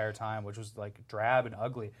castle the entire time, which was like drab and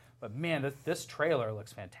ugly. But man, this trailer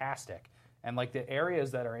looks fantastic. And like the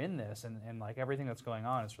areas that are in this and like everything that's going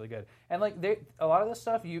on, it's really good. And like a lot of this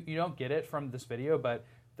stuff you don't get it from this video, but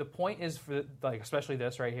the point is for like especially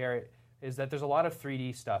this right here is that there's a lot of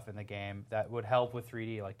 3D stuff in the game that would help with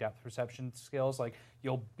 3D like depth perception skills. Like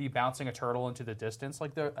you'll be bouncing a turtle into the distance,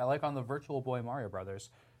 like on the Virtual Boy Mario Brothers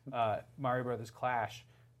Clash.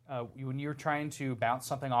 When you're trying to bounce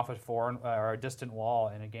something off a foreign or a distant wall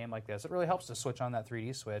in a game like this, it really helps to switch on that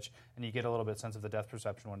 3D switch, and you get a little bit sense of the depth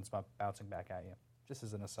perception when it's bouncing back at you. Just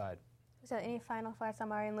as an aside. So any final thoughts on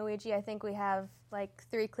Mario and Luigi? I think we have like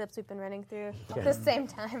 3 clips we've been running through at the same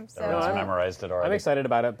time. So Everyone's memorized it already. I'm excited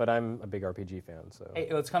about it, but I'm a big RPG fan. So Hey,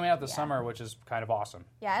 it's coming out this summer, which is kind of awesome.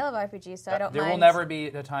 yeah, I love RPGs, so I don't There mind. will never be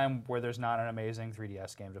a time where there's not an amazing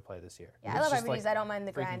 3DS game to play this year. Yeah, I It's love just, RPGs. like, I don't mind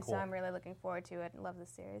the freaking grind, cool. so I'm really looking forward to it. I love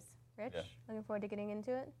this series. Rich, Yeah. looking forward to getting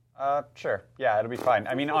into it. Sure. Yeah, it'll be fine.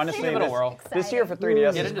 I mean, honestly, Give it a whirl. this year for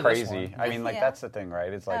 3DS Get is into this crazy. one. I mean, like, Yeah. that's the thing,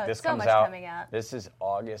 right? It's like Oh, this so comes much out. coming out. This is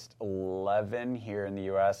August 11 here in the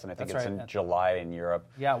U.S., and I think That's it's right. in July in Europe.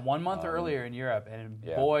 Yeah, 1 month earlier in Europe, and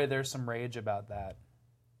yeah. boy, there's some rage about that.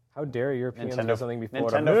 how dare Europeans do something before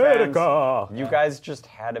Nintendo America? fans, you guys just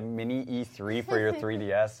had a mini E3 for your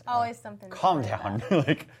 3DS. Always something. to Calm complain down. about.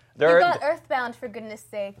 Like You there, got Earthbound for goodness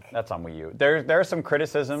sake. that's on Wii U. There are some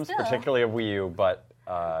criticisms, Still. particularly of Wii U, but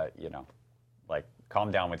you know, like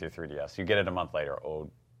calm down with your 3DS. You get it a month later. Oh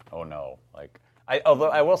no. Like although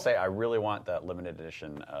I will say I really want that limited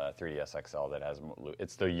edition 3DS XL that has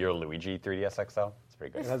it's the Your Luigi 3DS XL. It's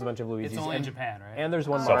pretty good. It has a bunch of Luigi's. It's only in Japan, right? And there's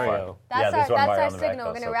one So far. Mario. That's there's our, one that's Mario our on the back, signal. though,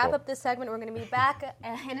 We're going so to wrap cool. up this segment. We're going to be back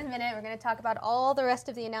in a minute. We're going to talk about all the rest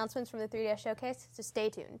of the announcements from the 3DS Showcase, so stay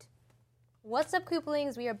tuned. What's up,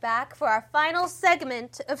 Koopalings? We are back for our final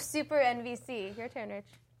segment of Super NVC. Your turn, Rich.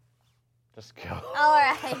 Just go. All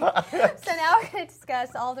right. So now we're going to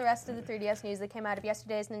discuss all the rest of the 3DS news that came out of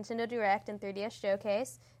yesterday's Nintendo Direct and 3DS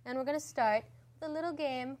Showcase. And we're going to start with a little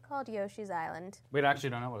game called Yoshi's Island. We actually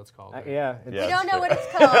don't know what it's called. Yeah, Yeah. We That's don't know fair. what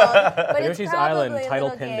it's called, but it's Yoshi's probably Island, a title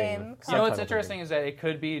little pending. game. You know what's Subtitle interesting is that it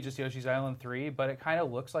could be just Yoshi's Island 3, but it kind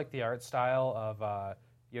of looks like the art style of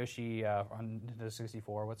Yoshi on Nintendo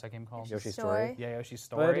 64. What's that game called? Yoshi's Story. Story. Yeah, Yoshi's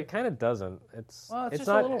But Story. it kind of doesn't. It's Well, it's just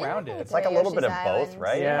not a little rounded. It's like a little bit of both,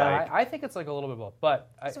 right? Yeah. Like, I think it's like a little bit of both, but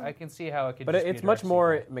I can see how it could. But just be it's a much direct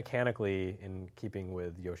more sequel. mechanically in keeping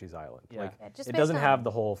with Yoshi's Island. Yeah. Like Yeah, just it based doesn't on- have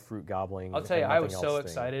the whole fruit gobbling. I'll tell you, and I was nothing so else thing.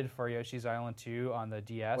 excited for Yoshi's Island 2 on the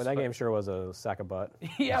DS. Well, that but- game sure was a sack of butt.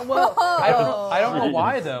 Yeah, well, I don't know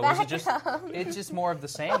why though. Was it Back just up. it's just more of the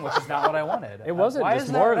same, which is not what I wanted. It wasn't Why just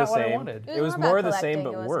is more that of the not what I same. wanted? It It was more more about of the same,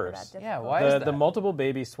 collecting. It but wasn't worse. that difficult. Yeah, why is The that? multiple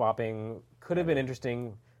baby swapping could have been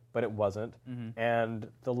interesting, but it wasn't. Mm-hmm. And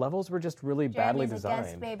the levels were just really badly Jeremy's against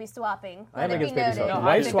designed. baby swapping. I am Let it against be baby noted. swapping. No, I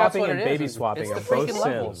Wife think that's swapping what and it baby is. swapping It's are the both freaking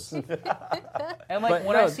levels. sins. And like But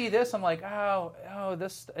when no. I see this, I'm like,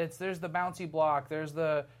 there's the bouncy block, there's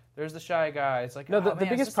the Shy Guy. It's like, No, oh, the man, is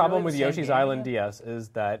biggest this problem really with the same Yoshi's game Island again? DS is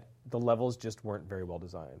that the levels just weren't very well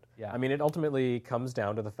designed. Yeah. I mean, it ultimately comes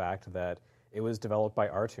down to the fact that it was developed by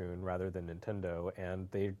Artoon rather than Nintendo, and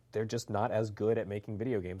they're just not as good at making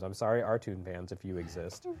video games. I'm sorry, Artoon fans, if you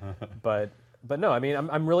exist, but no, I mean,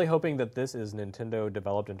 I'm really hoping that this is Nintendo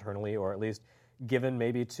developed internally, or at least given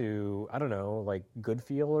maybe to, I don't know, like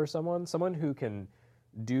Goodfeel or someone who can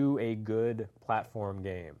do a good platform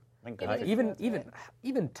game. Give me the Even feel to it.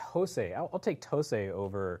 even Tosei, I'll take Tosei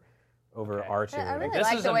over Artoon. I really This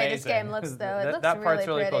like is the way this amazing. game looks, though. It That, looks that part's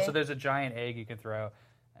really cool. pretty. So there's a giant egg you can throw,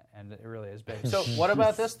 and it really is big. So what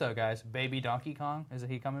about this though, guys? Baby Donkey Kong, is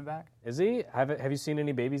he coming back? Is he? Have you seen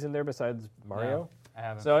any babies in there besides Mario? No, I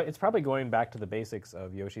haven't. So it's probably going back to the basics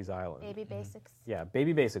of Yoshi's Island. Baby basics. Yeah,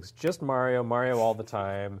 baby basics. Just Mario all the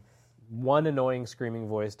time. One annoying screaming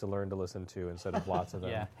voice to learn to listen to instead of lots of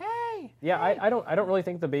them. Yeah. Yeah, I don't really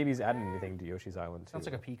think the babies added anything to Yoshi's Island 2. Sounds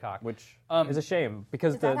like a peacock. Which Um, is a shame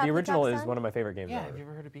because Does that the have original peacock is sound? one of my favorite games Yeah, ever. have you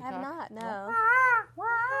ever heard of I peacock? have not, no.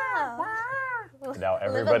 now Live and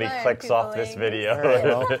everybody learn, clicks off this Koopalings. video.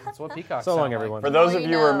 Well, That's what peacocks so long, sound like. everyone. For those Well, of you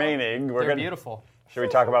you know. remaining, we're They're gonna. beautiful. Should we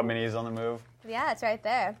talk about minis on the move? Yeah, it's right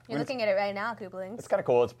there. You're looking at it right now, Koopalings. It's kind of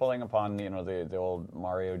cool. It's pulling upon the old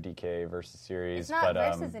Mario DK versus series. It's not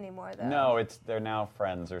but, versus anymore, though. No, they're now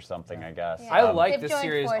friends or something, I guess. Yeah. I Um, like They've this joined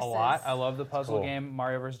series forces. a lot. I love the puzzle cool. game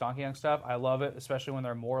Mario vs. Donkey Kong stuff. I love it, especially when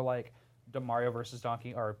they're more like the Mario vs.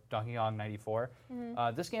 Donkey or Donkey Kong 94.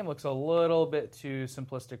 This game looks a little bit too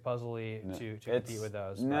simplistic, puzzly to compete with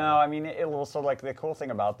those. No, I mean it also like the cool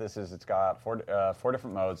thing about this is it's got four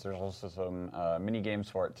different modes. There's also some mini games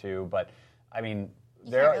for it too. But I mean,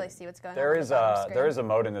 You can't really see what's going on. There on is the bottom screen. there is a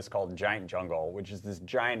mode in this called Giant Jungle, which is this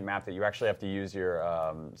giant map that you actually have to use your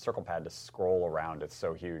circle pad to scroll around. It's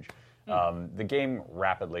so huge. The game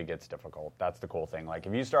rapidly gets difficult. That's the cool thing. Like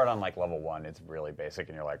if you start on like level 1, it's really basic,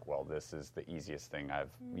 and you're like, well, this is the easiest thing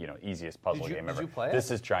easiest puzzle game ever. Did you play it?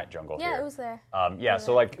 This is Giant Jungle here. Yeah, it was there.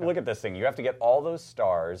 So like, look at this thing. You have to get all those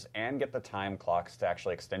stars and get the time clocks to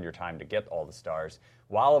actually extend your time to get all the stars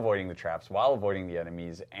while avoiding the traps, while avoiding the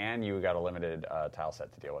enemies, and you got a limited tile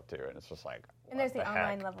set to deal with too. And it's just like, And there's the what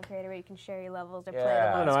online heck? level creator where you can share your levels or play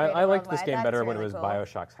Yeah. the I don't ones know. I liked created this game worldwide. better That's when it really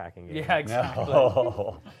was cool. BioShock's hacking game. Yeah, exactly.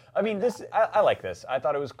 No. I mean, I like this. I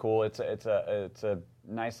thought it was cool. It's a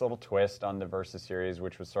nice little twist on the Versus series,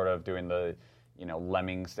 which was sort of doing the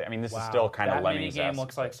Lemmings. I mean, this is still kind of that Lemmings. mini game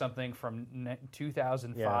looks like something from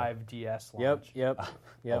 2005 DS launch. Yep.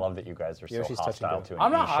 I love that you guys are so Yoshi's touching hostile good. to an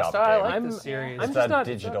I'm not eShop hostile. I game. like I'm- this series. I'm It's just a not-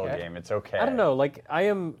 digital okay. game. It's okay. I don't know. Like, I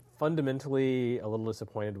am fundamentally a little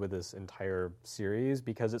disappointed with this entire series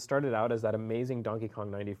because it started out as that amazing Donkey Kong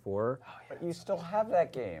 94. But you still have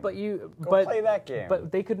that game. But you Go play that game.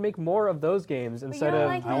 But they could make more of those games But you instead don't of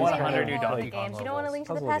like I want these 100 new new Donkey Kong games. You don't want to Link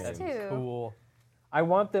to the puzzle Past games. too. Cool. I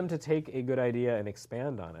want them to take a good idea and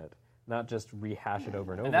expand on it, not just rehash it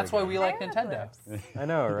over and over. And that's why again. we like Nintendo. I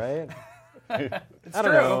know, right? It's I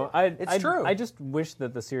don't true. know. It's true. I just wish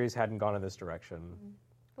that the series hadn't gone in this direction.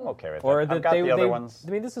 I'm okay with Or it. that I've got the other ones.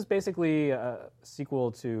 I mean, this is basically a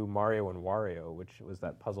sequel to Mario and Wario, which was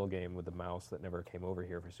that puzzle game with the mouse that never came over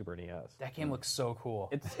here for Super NES. That game looks so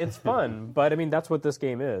cool. It's fun, but I mean that's what this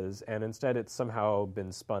game is, and instead it's somehow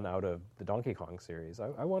been spun out of the Donkey Kong series.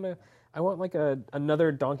 I want like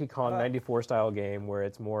another Donkey Kong 94 style game where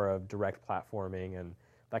it's more of direct platforming and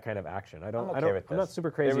that kind of action. I'm okay with I'm not this. super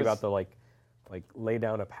crazy There was- about the like lay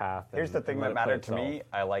down a path. Here's the thing let that it play mattered to itself. me.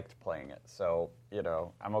 I liked playing it, so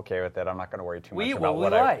I'm okay with it. I'm not going to worry too much We- about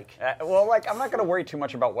what we what like. I'm not going to worry too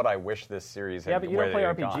much about what I wish this series had. Yeah, but you where don't play they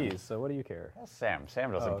had gone. RPGs, so what do you care? Well, Sam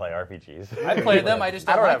doesn't play RPGs. I played them. I just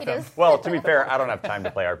don't, I don't like have them. them. Well, to be fair, I don't have time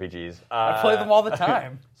to play RPGs. I play them all the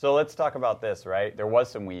time. So let's talk about this, right? There was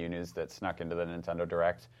some Wii U news that snuck into the Nintendo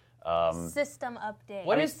Direct. System update.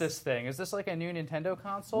 What is this thing? Is this like a new Nintendo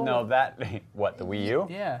console? No, what, the Wii U?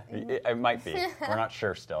 Yeah. It might be. We're not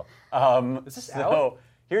sure still. Is this so out?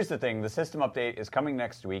 here's the thing. The system update is coming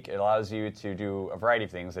next week. It allows you to do a variety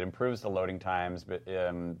of things. It improves the loading times, but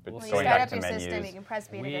When you going start back up to your menus. system, you can press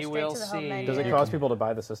B to We go straight will to the home see. menu. Does it cause people to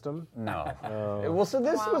buy the system? No. Well, so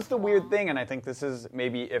this was the weird thing, and I think this is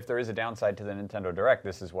maybe if there is a downside to the Nintendo Direct,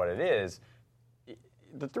 this is what it is.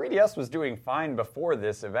 The 3DS was doing fine before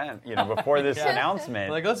this event, before this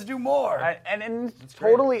announcement. Like, let's do more. And it's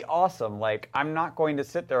totally awesome. Like, I'm not going to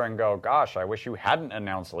sit there and go, gosh, I wish you hadn't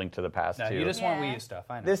announced Link to the Past no, 2. you just want Yeah. Wii U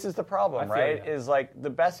stuff. I know. This is the problem, I feel right? ya. Is like the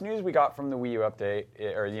best news we got from the Wii U update,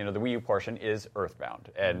 or the Wii U portion, is Earthbound,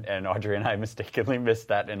 and Audrey and I mistakenly missed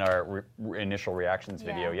that in our initial reactions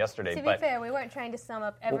video yesterday. To be but fair, we weren't trying to sum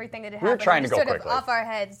up everything that had we were happened. trying we to just go sort quickly. of off our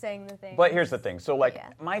heads saying the thing. But here's the thing. So, like, Yeah.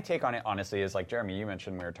 my take on it, honestly, is like, Jeremy, you mentioned,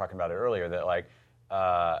 we were talking about it earlier, that, like,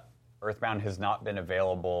 Earthbound has not been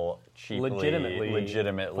available cheaply,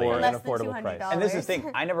 legitimately. for an Less than affordable $200. price. And this is the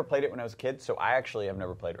thing. I never played it when I was a kid, so I actually have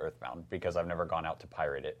never played Earthbound because I've never gone out to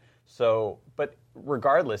pirate it. So, but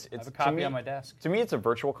regardless, it's I have a copy to me, on my desk. To me, it's a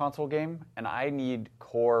virtual console game, and I need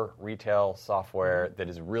core retail software Mm-hmm. that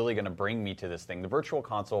is really going to bring me to this thing. The virtual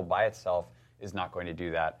console by itself is not going to do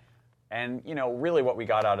that. And, really what we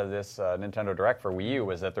got out of this Nintendo Direct for Wii U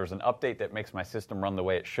was that there's an update that makes my system run the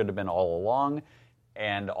way it should have been all along,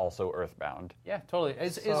 and also Earthbound. Yeah, totally.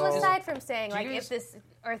 Well, aside from saying, do like, you if this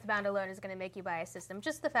Earthbound alone is going to make you buy a system,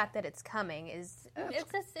 just the fact that it's coming is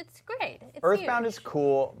it's great. It's Earthbound huge. is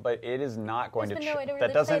cool, but it is not going There's to been no way to that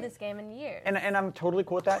really doesn't. play this game in years. And I'm totally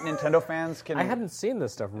cool with that. Nintendo fans can. I hadn't seen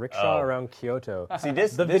this stuff. Rickshaw around Kyoto. See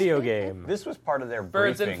this the video game. This was part of their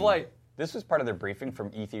Birds briefing. in flight. This was part of their briefing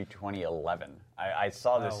from E3 2011. I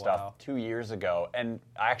saw this stuff wow. 2 years ago, and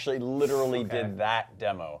I actually literally did that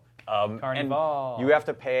demo. Carnival. And you have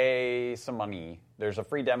to pay some money. There's a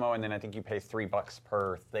free demo, and then I think you pay $3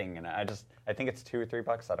 per thing. And I think it's $2 or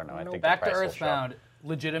 $3. I don't know. I think Back the to price will show. Earthbound,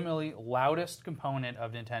 legitimately loudest component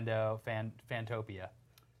of Nintendo Fantopia.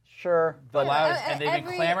 Sure, The but loudest, and they've been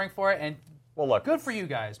every- clamoring for it. And well, look, good for you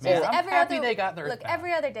guys, man. I'm every happy other, they got the Look, Earthbound.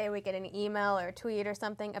 every other day we get an email or a tweet or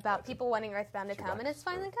something about people wanting Earthbound to come, and it's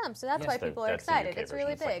finally come. So that's why people are that's the excited. UK It's really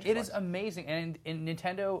version. It's like big. It is amazing, and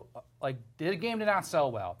Nintendo the game did not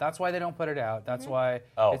sell well. That's why they don't put it out. That's why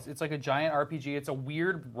it's like a giant RPG. It's a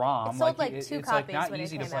weird ROM. It sold like it's two like copies not when it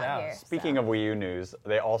easy to came put out out. here. Speaking of Wii U news,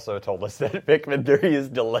 they also told us that Pikmin 3 is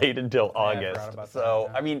delayed until I forgot August. about So,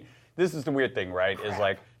 that, yeah. I mean, this is the weird thing, right? Is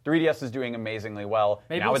like 3DS is doing amazingly well.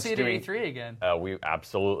 Maybe now we'll it's see it doing, at E3 again. We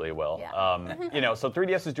absolutely will. Yeah. So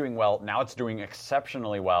 3DS is doing well. Now it's doing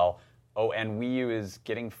exceptionally well. Oh, and Wii U is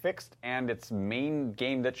getting fixed, and its main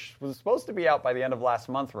game that was supposed to be out by the end of last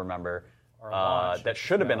month, remember, that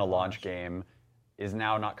should have been a launch game, is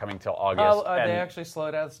now not coming till August. They actually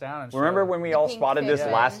slowed us down. And remember when we all Pink spotted this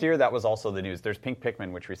Pikmin. last year? That was also the news. There's Pink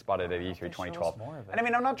Pikmin, which we spotted at E3 2012. more of it. And I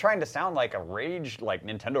mean, I'm not trying to sound like a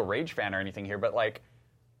Nintendo Rage fan or anything here, but like,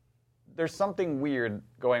 there's something weird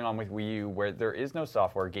going on with Wii U where there is no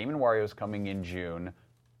software. Game & Wario is coming in June.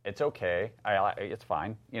 It's okay. It's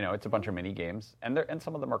fine. It's a bunch of mini games, and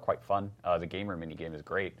some of them are quite fun. The Gamer mini game is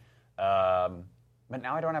great. But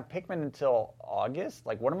now I don't have Pikmin until August.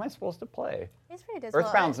 Like, what am I supposed to play? It's pretty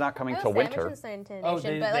Earthbound's not coming till winter.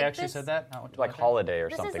 They actually said that? Not Like holiday or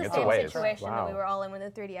This something. is It's the a same ways. situation that we Wow. were all in when the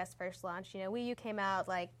 3DS first launched. Wii U came out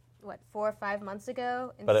 4 or 5 months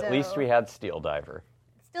ago. And But at so least we had Steel Diver.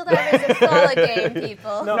 Steel Diver is a solid game,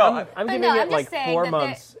 people. No, I'm But giving no, it I'm just like saying 4 that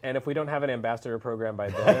months, and if we don't have an ambassador program by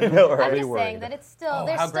then, know, I'll right? I'm be just worried. saying that it's still how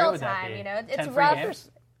there's great still would that time. be? It's 10 free rough.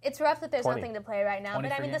 games? It's rough that there's 20. nothing to play right now. 20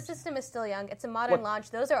 But I free mean, the games. system is still young. It's a modern launch.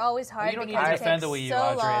 Those are always hard You don't need because to it defend the takes Wii U, so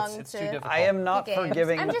Audrey. long It's to too difficult. I am not games.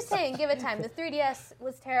 forgiving. I'm just saying, give it time. The 3DS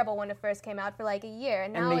was terrible when it first came out for like a year,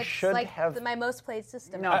 and now they it's should like have- my most played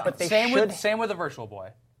system. No, but they same should. with the Virtual Boy.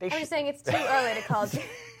 They I'm should. just saying it's too early to call.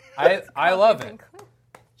 I love it.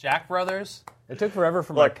 Jack Brothers. It took forever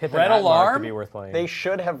for Look, my Pip Red and Atmark to Alarm? be worth playing. They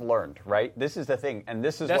should have learned, right? This is the thing, and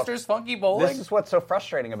this is what. Dester's Funky Bowling. This is what's so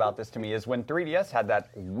frustrating about this to me is when 3DS had that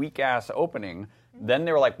weak-ass opening, then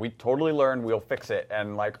they were like, we totally learned, we'll fix it.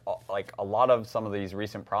 And like a lot of some of these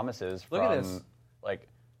recent promises Look from, at this. like,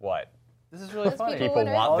 what? This is really Those funny. people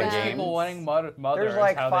People want the Earthbound. game. People wanting Mother There's is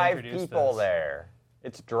like how they 5 introduced people this. there.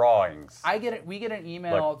 It's drawings. We get an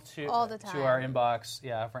email All the to our time. inbox,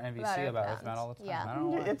 for NVC About about Earthbound. Earthbound all the time. Yeah. I don't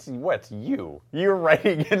know why. It's what's you. You're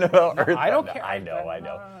writing in about Earthbound. I don't care. I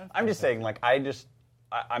know. I'm just saying, like,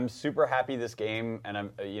 I'm super happy this game and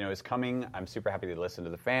is coming. I'm super happy to listen to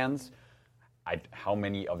the fans. How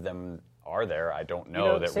many of them are there? I don't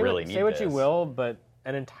know that say really what, need say what this. you will, but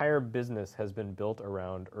an entire business has been built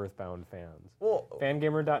around Earthbound fans. Well,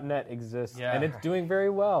 Fangamer.net exists, Yeah. and it's doing very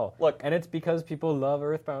well. Look- and it's because people love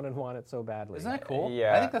Earthbound and want it so badly. Isn't that cool?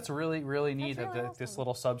 Yeah. I think that's really, really neat That's that really this awesome.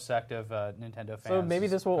 little subsect of Nintendo fans. So maybe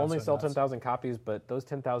this will goes only so sell nuts. 10,000 copies, but those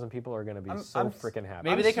 10,000 people are going to be so I'm- freaking happy.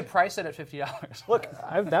 Maybe they could price it at $50. look,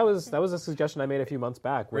 That was a suggestion I made a few months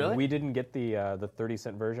back when Really? we didn't get the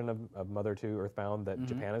 30-cent version of Mother 2 Earthbound that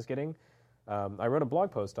Japan is getting. I wrote a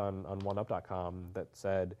blog post on oneup.com that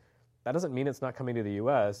said that doesn't mean it's not coming to the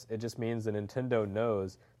U.S. It just means that Nintendo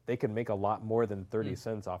knows they can make a lot more than 30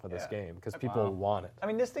 cents off of this game because people want it. I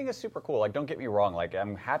mean, this thing is super cool. Like, don't get me wrong. Like,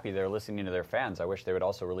 I'm happy they're listening to their fans. I wish they would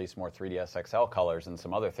also release more 3DS XL colors and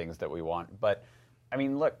some other things that we want. But, I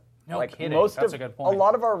mean, look. No like kidding. most That's of a good point. a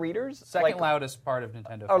lot of our readers, Second like, loudest part of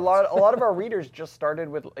Nintendo. a fans. lot of our readers just started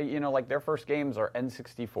with like their first games are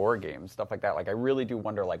N64 games, stuff like that. Like, I really do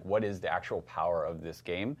wonder, like, what is the actual power of this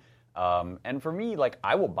game? And for me, like,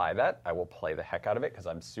 I will buy that. I will play the heck out of it because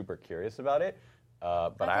I'm super curious about it.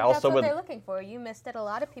 But I think also that's what would. they're looking for. You missed it. A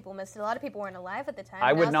lot of people missed it. A lot of people weren't alive at the time.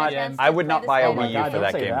 I would Now's not. their chance I to would play not this buy a game. my Wii U God, for don't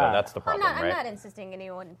that say game, that. though. That's the I'm problem, not. I'm right? not insisting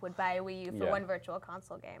anyone would buy a Wii U for Yeah. one virtual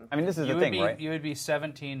console game. I mean, this is You the would thing, be right? you would be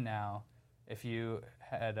 17 now if you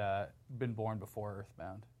had been born before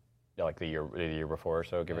Earthbound. Yeah, like the year before or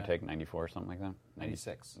so, give or Yeah. take, 94 or something like that.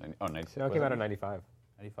 96. 96. No, it was came out in 95.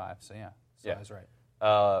 95. So yeah, Yeah. I was right.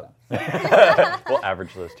 We'll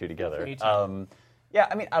average those two together. 18. Yeah,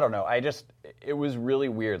 I mean, I don't know. It was really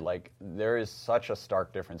weird. Like, there is such a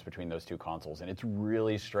stark difference between those two consoles, and it's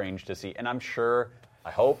really strange to see. And I'm sure,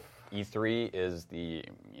 I hope, E3 is the,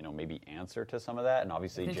 maybe answer to some of that. And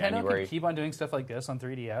obviously, Nintendo January. can keep on doing stuff like this on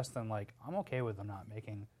 3DS, then like I'm okay with them not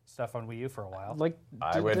making stuff on Wii U for a while. Like,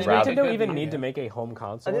 I does would does rather- Nintendo even Could be, need to yeah. make a home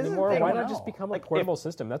console This is the anymore? thing, Why I not don't just know. become a Like, portable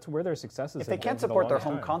system? That's where their successes If they have can't been for the support their longest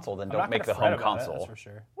home time. console, then I'm don't not make gonna the fret home about it, console. that's for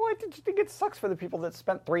sure. Well, I just think it sucks for the people that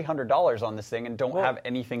spent $300 on this thing and don't have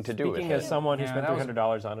anything to do with Speaking it. as someone who Yeah, spent that was-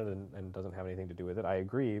 $300 on it and doesn't have anything to do with it, I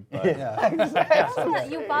agree. But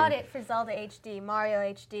You bought it for Zelda HD, Mario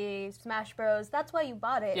HD, Smash Bros. That's why you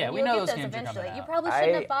bought it. Yeah, and we you'll know get those those games are coming eventually. out. You probably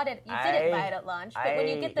shouldn't have bought it. You didn't buy it at launch, but when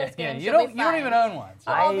you get those Yeah, games, you you'll be don't even fine. own one.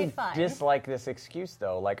 So. I'll be I fine. dislike this excuse,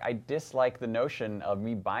 though. Like, I dislike the notion of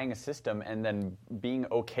me buying a system and then being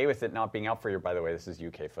okay with it not being out for you. By the way, this is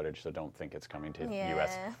UK footage, so don't think it's coming to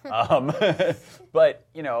US. But,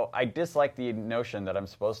 I dislike the notion that I'm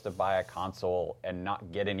supposed to buy a console and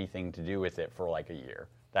not get anything to do with it for like a year.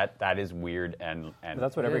 That is weird, and But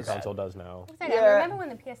that's what every console does now. Exactly. I remember when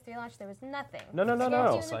the PS3 launched, there was nothing.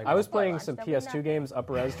 No. I was playing some PS2 games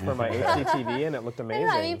up-res for my HD TV, and it looked amazing.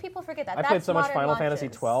 I mean, people forget that. I played so much Final Fantasy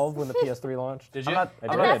 12 when the PS3 launched. Did you? I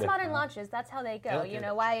did. That's modern launches. That's how they go. Yeah. You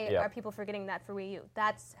know, why are people forgetting that for Wii U?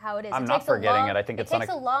 That's how it is. I'm it not takes forgetting a long, it. I think it's takes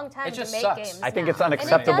a long time It to just make sucks. games. I think now. it's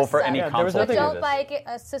unacceptable And it does for any suck. there was console to nothing- do Don't this.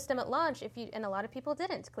 buy a system at launch and a lot of people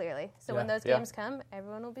didn't clearly. So when Yeah. those games come,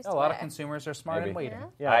 everyone will be. A lot of consumers are smart and Maybe. waiting.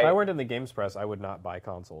 Yeah, if I weren't in the games press, I would not buy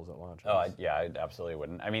consoles at launch. Oh, I absolutely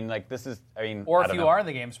wouldn't. I mean, like, this is, Or I if don't you know. are in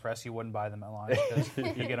the games press, you wouldn't buy them at launch because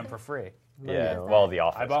you get them for free. Yeah, No. well, the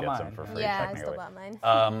office bought gets them mine. for free, Yeah, I technically. still bought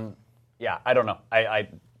mine. Yeah, I don't know. I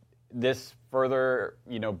this further,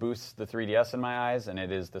 boosts the 3DS in my eyes, and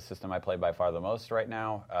it is the system I play by far the most right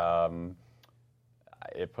now.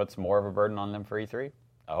 It puts more of a burden on them for E3.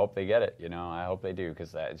 I hope they get it. I hope they do,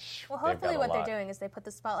 because Well, they've hopefully got a what lot. they're doing is they put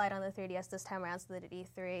the spotlight on the 3DS this time around so that at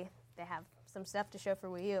E3 they have some stuff to show for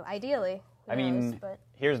Wii U. Ideally, who I knows, mean, but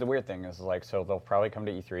here's the weird thing: is like, so they'll probably come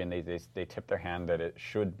to E3 and they tip their hand that it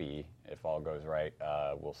should be, if all goes right,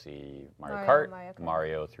 we'll see Mario Kart,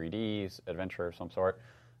 Mario 3D adventure of some sort,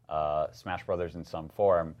 Smash Brothers in some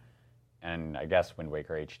form, and I guess Wind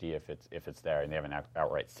Waker HD if it's there, and they haven't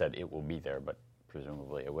outright said it will be there, but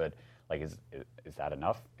presumably it would. Like, is that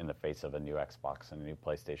enough in the face of a new Xbox and a new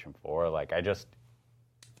PlayStation 4? Like, I just,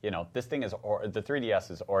 this thing is, the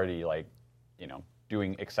 3DS is already, like,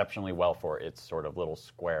 doing exceptionally well for its sort of little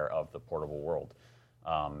square of the portable world.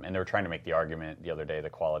 And they were trying to make the argument the other day, the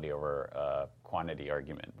quality over quantity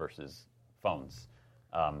argument versus phones,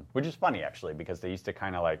 which is funny, actually, because they used to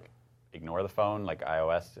kind of, like, ignore the phone, like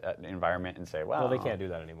iOS environment, and say, well, Well, they can't do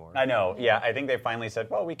that anymore. I know, yeah. I think they finally said,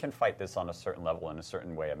 well, we can fight this on a certain level and a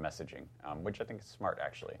certain way of messaging, which I think is smart,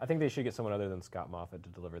 actually. I think they should get someone other than Scott Moffat to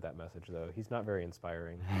deliver that message, though. He's not very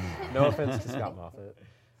inspiring. No offense to Scott Moffat.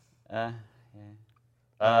 Yeah.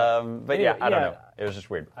 But yeah, I don't know. It was just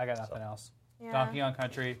weird. I got nothing else. Yeah. Donkey Kong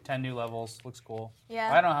Country, 10 new levels, looks cool.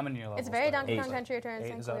 Yeah. I don't know how many new levels. it's very there are. Donkey Kong Country Returns.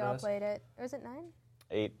 Eight, I is think that we what all it is? played it. Or was it 9?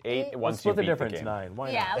 Eight Eight? once Split you the beat difference, the game. 9. Why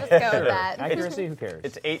Yeah, not? let's go with that. Accuracy, who cares?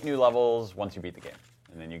 It's 8 new levels once you beat the game.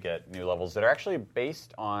 And then you get new levels that are actually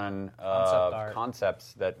based on Concept art.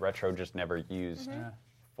 concepts that Retro just never used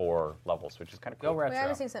for levels, which is kind of cool. Go We retro. are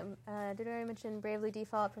missing some. Did I mention Bravely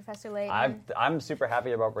Default, Professor Layton? I'm super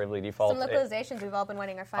happy about Bravely Default. Some localizations we've all been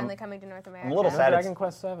wanting are finally coming to North America. I'm a little No sad. Dragon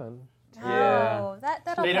Quest 7 Yeah. Oh,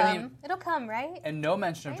 that'll They don't come. even- It'll come, right? And no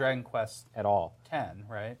mention of Dragon Quest at all. 10,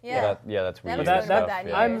 right? Yeah. That's weird. was But going with that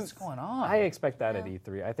news. What's going on? I expect that at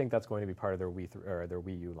E3. I think that's going to be part of their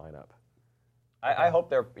Wii U lineup. I hope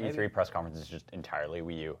their E3 press conference is just entirely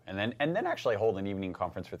Wii U, and then actually hold an evening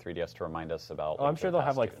conference for 3DS to remind us about. Oh, I'm sure they'll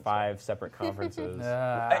have like 5 separate conferences.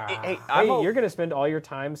 Hey, Hey, you're going to spend all your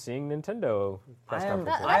time seeing Nintendo press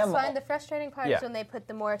conferences. That's fine. The frustrating part Yeah. is when they put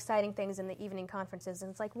the more exciting things in the evening conferences, and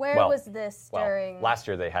it's like, where Well, was this during? Last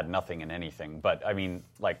year they had nothing in anything, but I mean,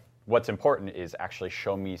 like, what's important is actually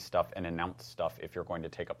show me stuff and announce stuff if you're going to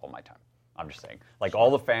take up all my time. I'm just saying. Like, all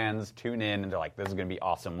the fans tune in and they're like, this is going to be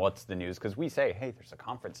awesome. What's the news? Because we say, hey, there's a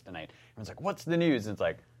conference tonight. Everyone's like, what's the news? And it's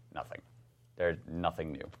like, nothing. There's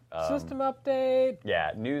nothing new. System update.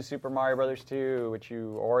 Yeah, new Super Mario Brothers 2, which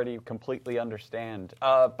you already completely understand.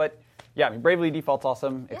 But yeah, I mean, Bravely Default's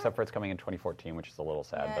awesome, except for it's coming in 2014, which is a little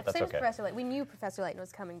sad, Yeah, but that's same with okay. Professor Layton. We knew Professor Layton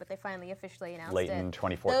was coming, but they finally officially announced Layton, it.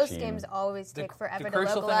 2014. Those games always take forever The to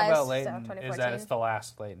crucial localize. thing about so Layton 2014. is that it's the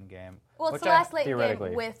last Layton game. Well, it's which the I- last Layton theoretically.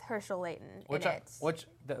 game with Herschel Layton which in I, it. which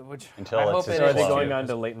Until I it's hope his it So are is they clone. going too. on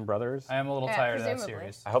to Leighton Brothers? I am a little Yeah, tired of that presumably.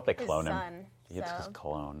 series. I hope they His clone son, him. It's so- his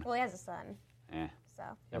clone. Well, he has a son, Eh. so.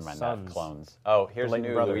 Never mind sons. that. Clones. Oh, here's a Leighton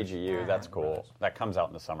new brothers. Luigi U. That's cool. That comes out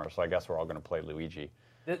in the summer, so I guess we're all going to play Luigi.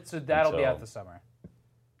 So that'll be Until- out this summer.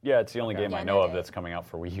 Yeah, it's the only game Yeah, I no know of date. that's coming out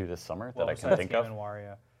for Wii U this summer Well, that I can besides think Game of. and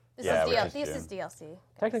Wario. This Yeah, is which DL- is this June. is DLC. guys.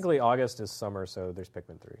 Technically, August is summer, so there's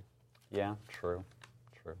Pikmin 3. Yeah, true.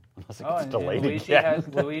 Unless it Oh, gets and delayed Luigi, again.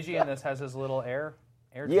 Luigi in this has his little air.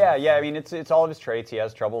 Yeah, jump. yeah. I mean, it's all of his traits. He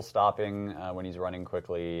has trouble stopping when he's running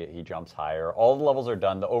quickly. He jumps higher. All the levels are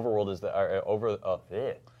done. The overworld is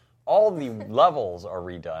all the levels are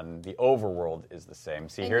redone. The overworld is the same.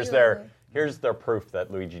 See, And here's their proof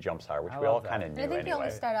that Luigi jumps higher, which I we all love that. kind of And knew I think you anyway.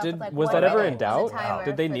 only start off with like Was one that ever minute in doubt? as a timer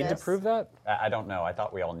Did they for need to this. prove that? I don't know. I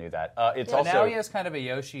thought we all knew that. It's But also now he has kind of a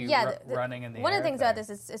Yoshi Yeah, running in the one air of the things thing. about this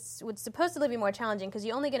is it would supposedly be more challenging because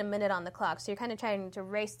you only get a minute on the clock, so you're kind of trying to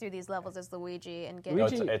race through these levels as Luigi and get. no,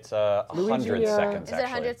 Luigi- it's 100 Luigi, seconds. Is it actually,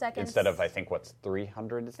 100 seconds? instead of I think what's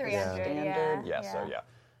 300 is the 300, standard. yeah, So yeah.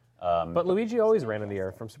 yeah. But Luigi always ran in the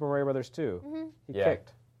air from Super Mario Brothers 2. He Yeah.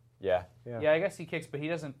 kicked. Yeah. Yeah, I guess he kicks, but he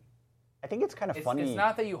doesn't. I think it's kind of funny. It's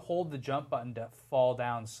not that you hold the jump button to fall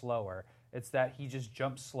down slower. It's that he just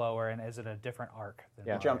jumps slower and is in a different arc. Than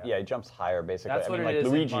Mario. He jumps higher, basically. That's what like it is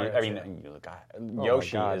in Luigi, Mario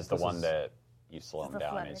Yoshi is the one that you slow him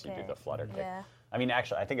down as you do the flutter kick. Yeah. I mean,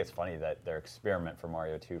 actually, I think it's funny that their experiment for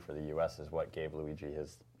Mario 2 for the U.S. is what gave Luigi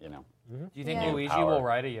his, Do you think Yeah. Luigi power. will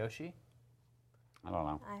ride a Yoshi? I don't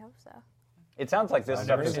know. I hope so. It sounds like this I've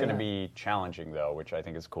stuff never is seen going to that. be challenging, though, which I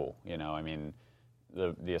think is cool. I mean,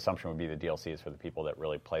 the assumption would be the DLC is for the people that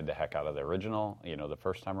really played the heck out of the original, the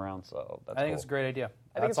first time around. So that's I think cool. it's a great idea. think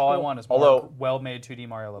That's it's all I cool. want is Although- more well-made 2D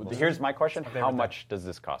Mario levels. Here's my question: favorite how thing. much does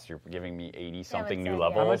this cost? You're giving me 80-something Yeah, new but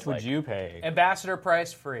levels. How much would like- you pay? Ambassador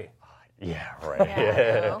price free. Yeah, right. Yeah,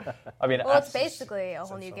 I know. I mean, Well, it's basically a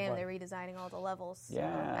whole new so game. fun. They're redesigning all the levels. So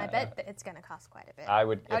Yeah. I bet that it's going to cost quite a bit. I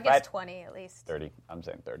would guess 20 at least. 30. I'm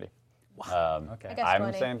saying 30. Okay. I guess I'm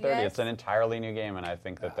 20. saying 30. Yes. It's an entirely new game, and I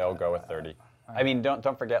think that they'll go with 30. I mean,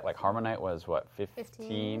 don't forget, like Harmonite was what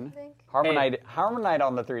 15. I think. Harmonite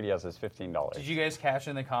on the 3DS is $15. Did you guys catch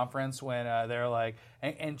in the conference when they're like,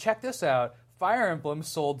 and check this out, Fire Emblem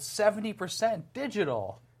sold 70%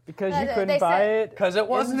 digital Because No, you they couldn't buy said- it. because it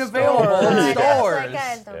wasn't In available stores. in I know, it's stores. like,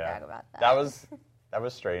 guys, don't brag about that. That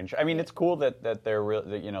was strange. I mean, it's cool that they're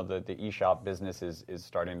the eShop business is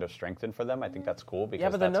starting to strengthen for them. I think that's cool because Yeah,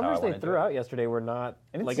 but the that's how I numbers they wanna do threw it. out yesterday were not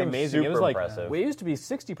And it like seems amazing. It was super like impressive. we used to be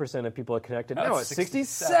 60% of people are connected. Now Now it's it's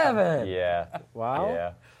 67. Yeah. Wow.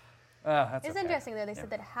 Yeah. That's It's okay. interesting, though. They said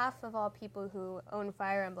that half of all people who own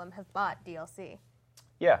Fire Emblem have bought DLC,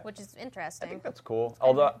 Yeah. which is I interesting. think that's cool.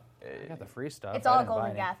 Although, I got the free stuff. It's I all didn't buy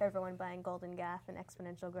Golden any. Gaff. Everyone buying Golden Gaff and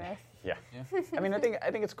exponential growth. yeah. I mean, I think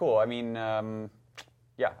it's cool. I mean,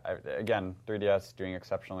 again, 3DS doing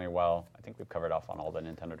exceptionally well. I think we've covered off on all the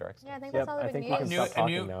Nintendo Directs. Yeah, I think Yep, that's all I the big think we can news. New, stop a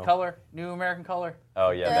new talking now. color, new American color. Oh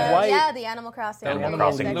yeah. White- Yeah, the Animal Crossing. Animal Louis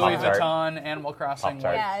Crossing section. Louis Pop-Tart. Vuitton, Animal Crossing.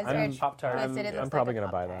 Pop-Tart. Yeah, it's very Pop-Tart. twisted. It I'm looks probably like a going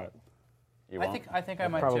to buy Pop-Tart. that. You I won't? think I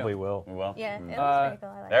might Probably too. will. You will? Yeah, it looks pretty cool.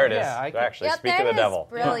 I like There it is. Yeah, I can- Actually, Yep, speak there of the it is. devil.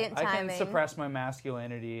 Brilliant I timing. can suppress my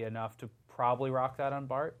masculinity enough to probably rock that on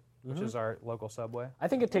BART, which Mm-hmm. is our local subway. I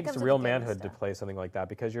think it takes comes with real the gaming manhood to stuff. play something like that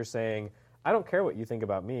because you're saying, I don't care what you think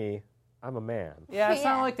about me. I'm a man. Yeah, it's Yeah.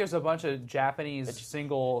 not like there's a bunch of Japanese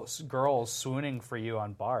single girls swooning for you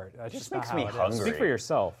on BART. That's just not makes how me it is. hungry. Speak for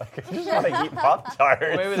yourself. I just want to eat Pop-Tarts.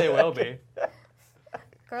 Maybe they will be.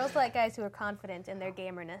 Girls like guys who are confident in their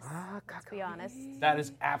gamerness. Let's be honest. That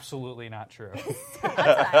is absolutely not true. That's what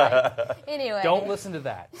I like. Anyway. Don't listen to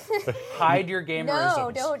that. Hide your gamerisms. No,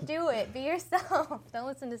 don't do it. Be yourself. Don't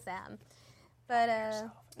listen to Sam. But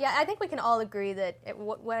yeah, I think we can all agree that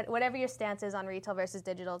whatever your stance is on retail versus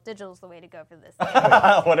digital, digital's the way to go for this.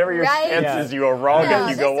 Whatever your Right? stance is, you are wrong No,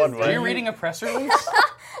 if you go this one is- Are way. you reading a press release?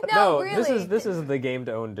 No, this really. is the game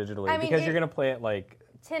to own digitally I mean, because you're going to play it like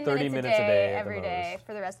 10 30 minutes a day, at the every day, most.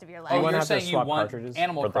 for the rest of your life. Oh, wanna you're have to saying you swap want cartridges?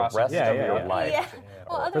 Animal For the Crossing. rest Yeah, of yeah, your yeah. life. Yeah.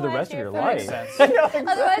 Well, For the otherwise rest of your your friends- life. Makes sense.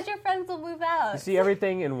 Otherwise, your friends will move out. You see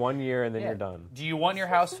everything in 1 year and then Yeah. you're done. Do you want your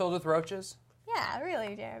house filled with roaches? Yeah,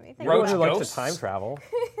 really, Jeremy. Think Roach Anyone who about it. likes ghosts? to time travel.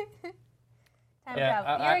 Time Yeah,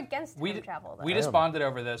 travel. You're against time travel, though. We just bonded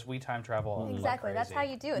over this. We time travel. like Exactly. That's crazy.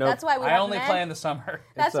 how you do it. Nope. That's why we I have only play in the summer.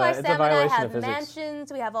 That's It's a- why it's a Sam and I violation have of physics.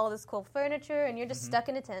 mansions. We have all this cool furniture, and you're just stuck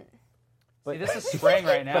in a tent. See, this is spring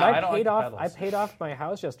right now. But I don't like the I pedals. paid off my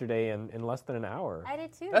house yesterday in less than an hour. I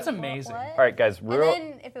did too. That's What- amazing. what? All All right, guys, And real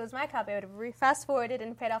then, if it was my copy, I would have fast forwarded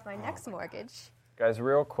and paid off my next mortgage.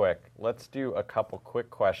 real quick. Let's do a couple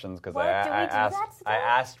quick questions because What? I Do we do asked that still? I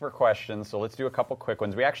asked for questions, so let's do a couple quick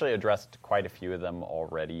ones. We actually addressed quite a few of them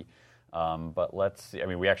already, but let's see. I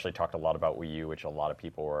mean, we actually talked a lot about Wii U, which a lot of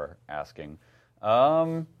people were asking.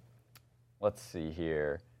 Let's see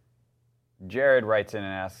here. Jared writes in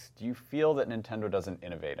and asks, do you feel that Nintendo doesn't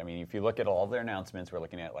innovate? I mean, if you look at all their announcements, we're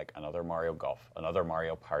looking at like another Mario Golf, another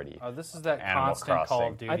Mario Party. Oh, this is that Animal constant Call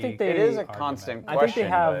Crossing. of Duty. I think they- It is a argument. constant I question. think they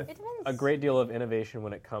have It depends. a great deal of innovation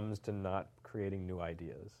when it comes to not creating new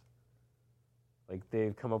ideas. Like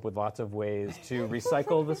they've come up with lots of ways to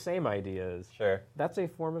recycle the same ideas. Sure. That's a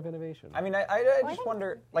form of innovation. I mean, I just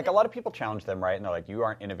wonder, like, a lot of people challenge them, right? And they're like, you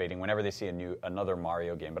aren't innovating whenever they see another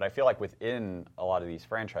Mario game. But I feel like within a lot of these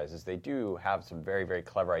franchises, they do have some very, very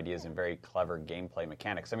clever ideas and very clever gameplay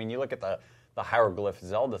mechanics. I mean, you look at the hieroglyph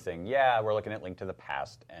Zelda thing. Yeah, we're looking at Link to the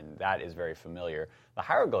Past, and that is very familiar. The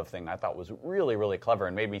hieroglyph thing I thought was really, really clever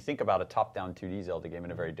and made me think about a top-down 2D Zelda game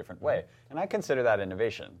in a very different way. And I consider that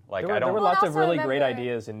innovation. Like, there I don't. were Well, lots I of also really great remember-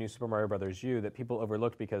 ideas in New Super Mario Bros. U that people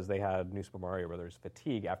overlooked because they had New Super Mario Bros.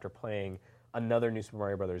 Fatigue after playing another New Super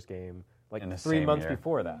Mario Bros. Game like In the 3 same months year.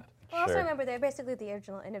 before that. Well, also Sure. remember, they're basically the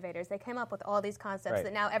original innovators. They came up with all these concepts Right.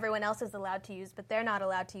 that now everyone else is allowed to use, but they're not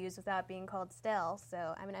allowed to use without being called stale.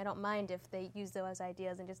 So, I mean, I don't mind if they use those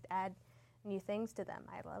ideas and just add new things to them.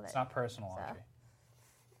 I love it. It's not personal, So. Audrey.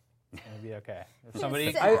 It's gonna be okay. If somebody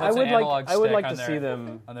I puts an analog I would stick like on to their, see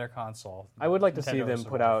them. on their console. I would like to see Nintendo them will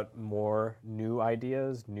put survive. out more new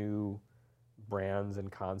ideas, new brands and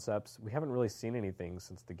concepts. We haven't really seen anything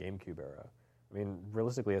since the GameCube era. I mean,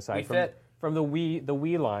 realistically, aside from the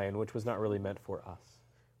Wii line, which was not really meant for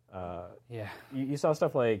us. Yeah. You saw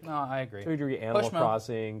stuff like No, I agree. to a degree, Animal Pushmo.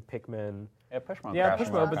 Crossing, Pikmin. Yeah, Pushmo. Yeah, Crash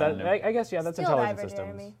Pushmo, but Bandicoot. I guess that's Steel intelligent Diver, systems.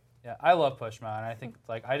 Jeremy. Yeah, I love Pushmo, and I think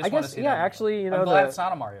I just I want to guess see yeah, them. actually, I'm glad it's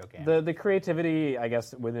not a Mario game. The creativity, I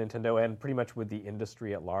guess, with Nintendo and pretty much with the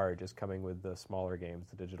industry at large is coming with the smaller games,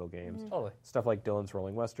 the digital games. Totally. Stuff like Dylan's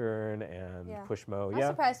Rolling Western and Yeah. Pushmo. I'm Yeah,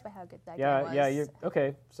 surprised by how good that game was. yeah. You're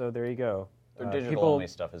okay. So there you go. Their digital people- only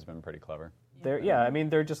stuff has been pretty clever. I mean,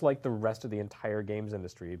 they're just like the rest of the entire games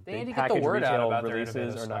industry. They need Big to get the package word out retail about their releases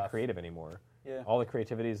innovative are not stuff. creative anymore. Yeah. All the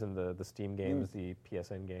creativities in the Steam games, the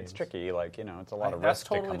PSN games. It's tricky, like, it's a lot of That's risk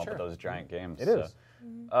totally to come true. up with those giant games. It is.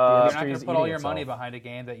 You're not industry going is to put all eating your money itself. behind a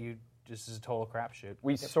game that you just is a total crapshoot.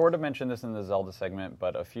 We sort of mentioned this in the Zelda segment,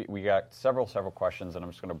 but we got several questions, and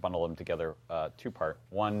I'm just going to bundle them together, two-part.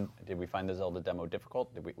 One, did we find the Zelda demo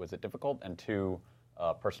difficult? Was it difficult? And two,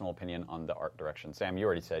 personal opinion on the art direction. Sam, you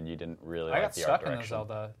already said you didn't really I like got the stuck art in the direction.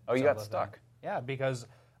 Zelda. Oh, you Zelda got stuck. thing. Yeah, because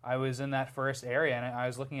I was in that first area and I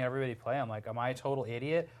was looking at everybody play. I'm like, am I a total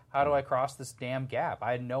idiot? How do I cross this damn gap?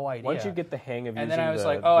 I had no idea. Once you get the hang of and using then I was the,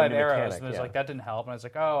 like, the oh, I have new arrows. mechanic, And it was yeah. like, that didn't help. And I was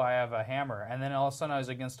like, oh, I have a hammer. And then all of a sudden I was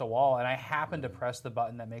against a wall and I happened to press the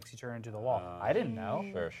button that makes you turn into the wall. I didn't know.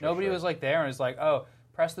 Sure, Nobody was like there and was like, oh,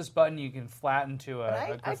 press this button, you can flatten to a I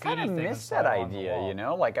graffiti kind of thing. miss and slide that along the idea,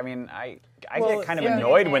 wall. Like, I mean, I Well, get kind of yeah.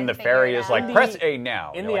 annoyed when the Figure fairy it is out. like, In press A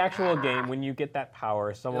now. In You're the like, actual game, when you get that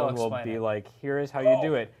power, someone will explain be it. like, here is how you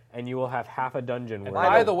do it, and you will have half a dungeon where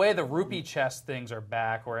By the way, the rupee chest things are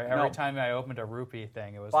back, where every No. time I opened a rupee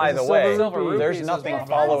thing, it was By the Silver way, Silver rupees there's is nothing one of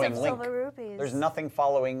following Tons of Link. silver rupees. There's nothing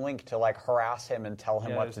following Link to like harass him and tell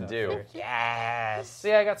him Yeah, what there's to no do. fairy. Yes. So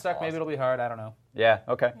yeah, I got stuck. Maybe it'll be hard. I don't know. Yeah.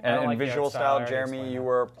 Okay. I don't And like the visual art style. I style, already Jeremy, explained you that.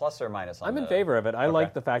 were plus or minus on I'm in the- favor of it. I Okay.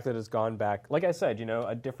 like the fact that it's gone back. Like I said,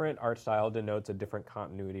 a different art style denotes a different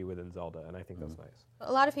continuity within Zelda, and I think that's nice.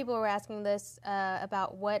 A lot of people were asking this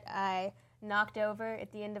about what I knocked over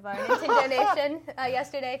at the end of our Nintendo Nation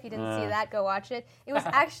yesterday. If you didn't see that, go watch it. It was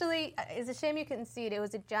actually, it's a shame you couldn't see it. It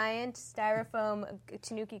was a giant styrofoam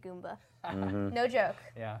Tanuki Goomba. No joke.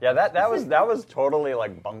 Yeah. Yeah, that was totally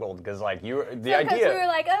like bungled because like the Because idea. we were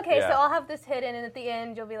like, okay, Yeah. so I'll have this hidden, and at the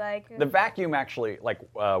end you'll be like. The vacuum actually like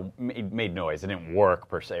made noise. It didn't work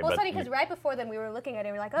per se. Well, but it's funny because right before then we were looking at it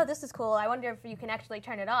and we were like, oh, this is cool. I wonder if you can actually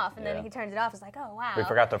turn it off. And Yeah. then he turns it off. It's like, oh, wow. we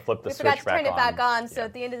forgot to flip the We switch forgot to back turn it back on. So Yeah.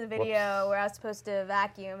 at the end of the video where I was supposed to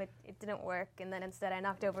vacuum, it didn't work. And then instead I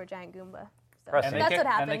knocked over a giant Goomba. So Pressing. that's what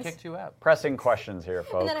happens. And they kicked you out. Pressing questions here,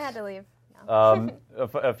 folks. And then I had to leave. No.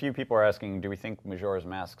 A few people are asking, do we think Majora's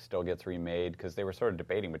Mask still gets remade? Because they were sort of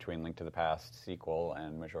debating between Link to the Past sequel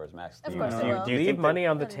and Majora's Mask. Of course it will. do you Leave think money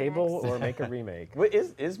on the Go to table next. or make a remake.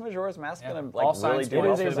 Is Majora's Mask Yeah. gonna All like really signs do It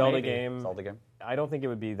point is to a the Zelda maybe. game. Zelda game? I don't think it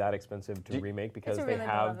would be that expensive to remake because It's a they really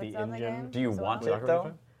have beloved the Zelda engine. game. Do you as want well. it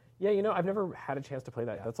though? Yeah, I've never had a chance to play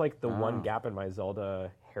that. That's like the one gap in my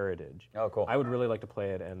Zelda heritage. Oh, cool. I would really like to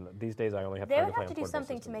play it, and these days I only have They time would to play have to on do portable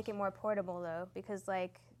something to systems. make it more portable, though, because,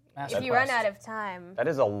 like, Master if you run Quest. out of time. That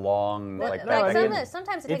is a long Well, like. like that-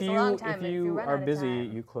 sometimes it If takes a long if time. If you you run are out of busy,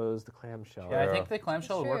 time. you close the clamshell. Yeah, I think the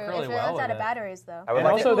clamshell would True. work really if it well runs with out of it. batteries, though. I would And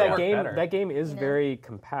like also it to that work game better. that game is You know? very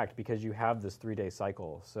compact because you have this 3-day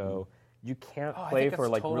cycle, so you can't Oh, I play think for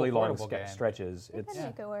it's like total really long portable game. stretches. You It's can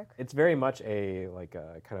make it work. it's very much a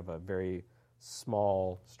kind of a very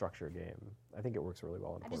small structure game. I think it works really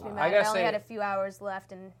well. I'd just be portable. mad. I I gotta only say- had a few hours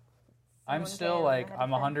left, and I'm someone still came like and I had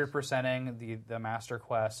I'm to 100%ing the Master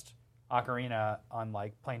Quest Ocarina on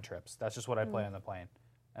like plane trips. That's just what I play on the plane,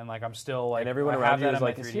 and like I'm still like And everyone I around have you that is on my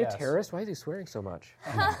like, is he a 3DS. terrorist? Why is he swearing so much?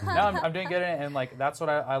 No, I'm doing good at it, and like that's what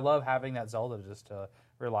I love having that Zelda just to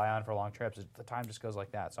rely on for long trips. The time just goes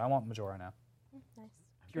like that, so I want Majora now. Nice.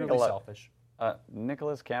 Purely Nicola- selfish.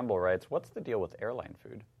 Nicholas Campbell writes, "What's the deal with airline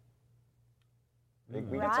food?" We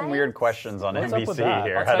got some Right? weird questions on What's up with NBC that?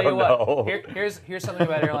 here. I'll I tell you don't what. know. Here's something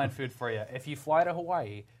about airline food for you. If you fly to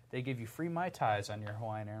Hawaii, they give you free Mai Tais on your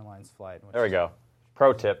Hawaiian Airlines flight. which There we is- go.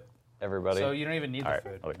 Pro tip, everybody. So you don't even need All right, the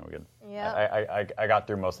food. I think we're good. Yep. I got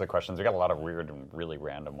through most of the questions. We got a lot of weird and really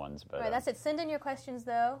random ones, but All right, that's it. Send in your questions,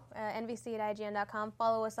 though. NVC@IGN.com.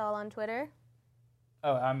 Follow us all on Twitter.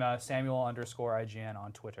 Oh, I'm Samuel_IGN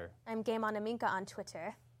on Twitter. I'm Game on Aminka on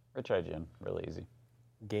Twitter. Rich IGN, really easy.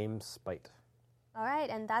 Game spite. All right,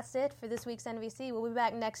 and that's it for this week's NVC. We'll be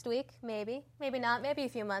back next week, maybe. Maybe not. Maybe a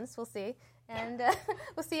few months. We'll see. And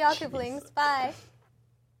we'll see y'all, Kooplings. Bye.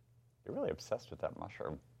 You're really obsessed with that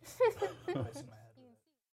mushroom.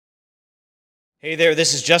 Hey there,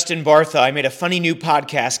 this is Justin Bartha. I made a funny new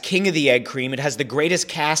podcast, King of the Egg Cream. It has the greatest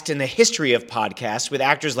cast in the history of podcasts with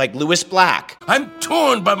actors like Louis Black. I'm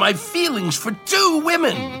torn by my feelings for two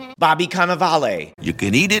women. Bobby Cannavale. You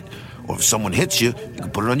can eat it, or if someone hits you, you can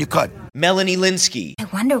put it on your cut. Melanie Linsky. I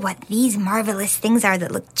wonder what these marvelous things are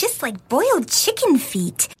that look just like boiled chicken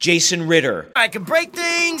feet. Jason Ritter. I can break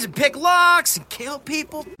things and pick locks and kill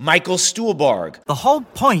people. Michael Stuhlbarg. The whole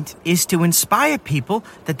point is to inspire people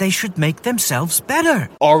that they should make themselves better.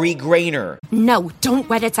 Ari Grainer. No, don't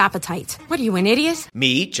whet its appetite. What are you, an idiot?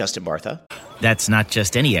 Me, Justin Bartha. That's not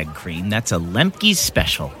just any egg cream, that's a Lemke's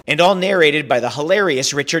special. And all narrated by the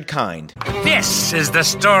hilarious Richard Kind. This is the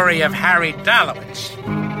story of Harry Dalowitz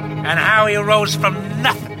and how he rose from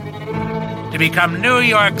nothing to become New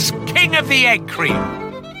York's King of the Egg Cream.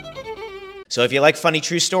 So if you like funny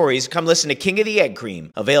true stories, come listen to King of the Egg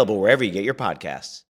Cream, available wherever you get your podcasts.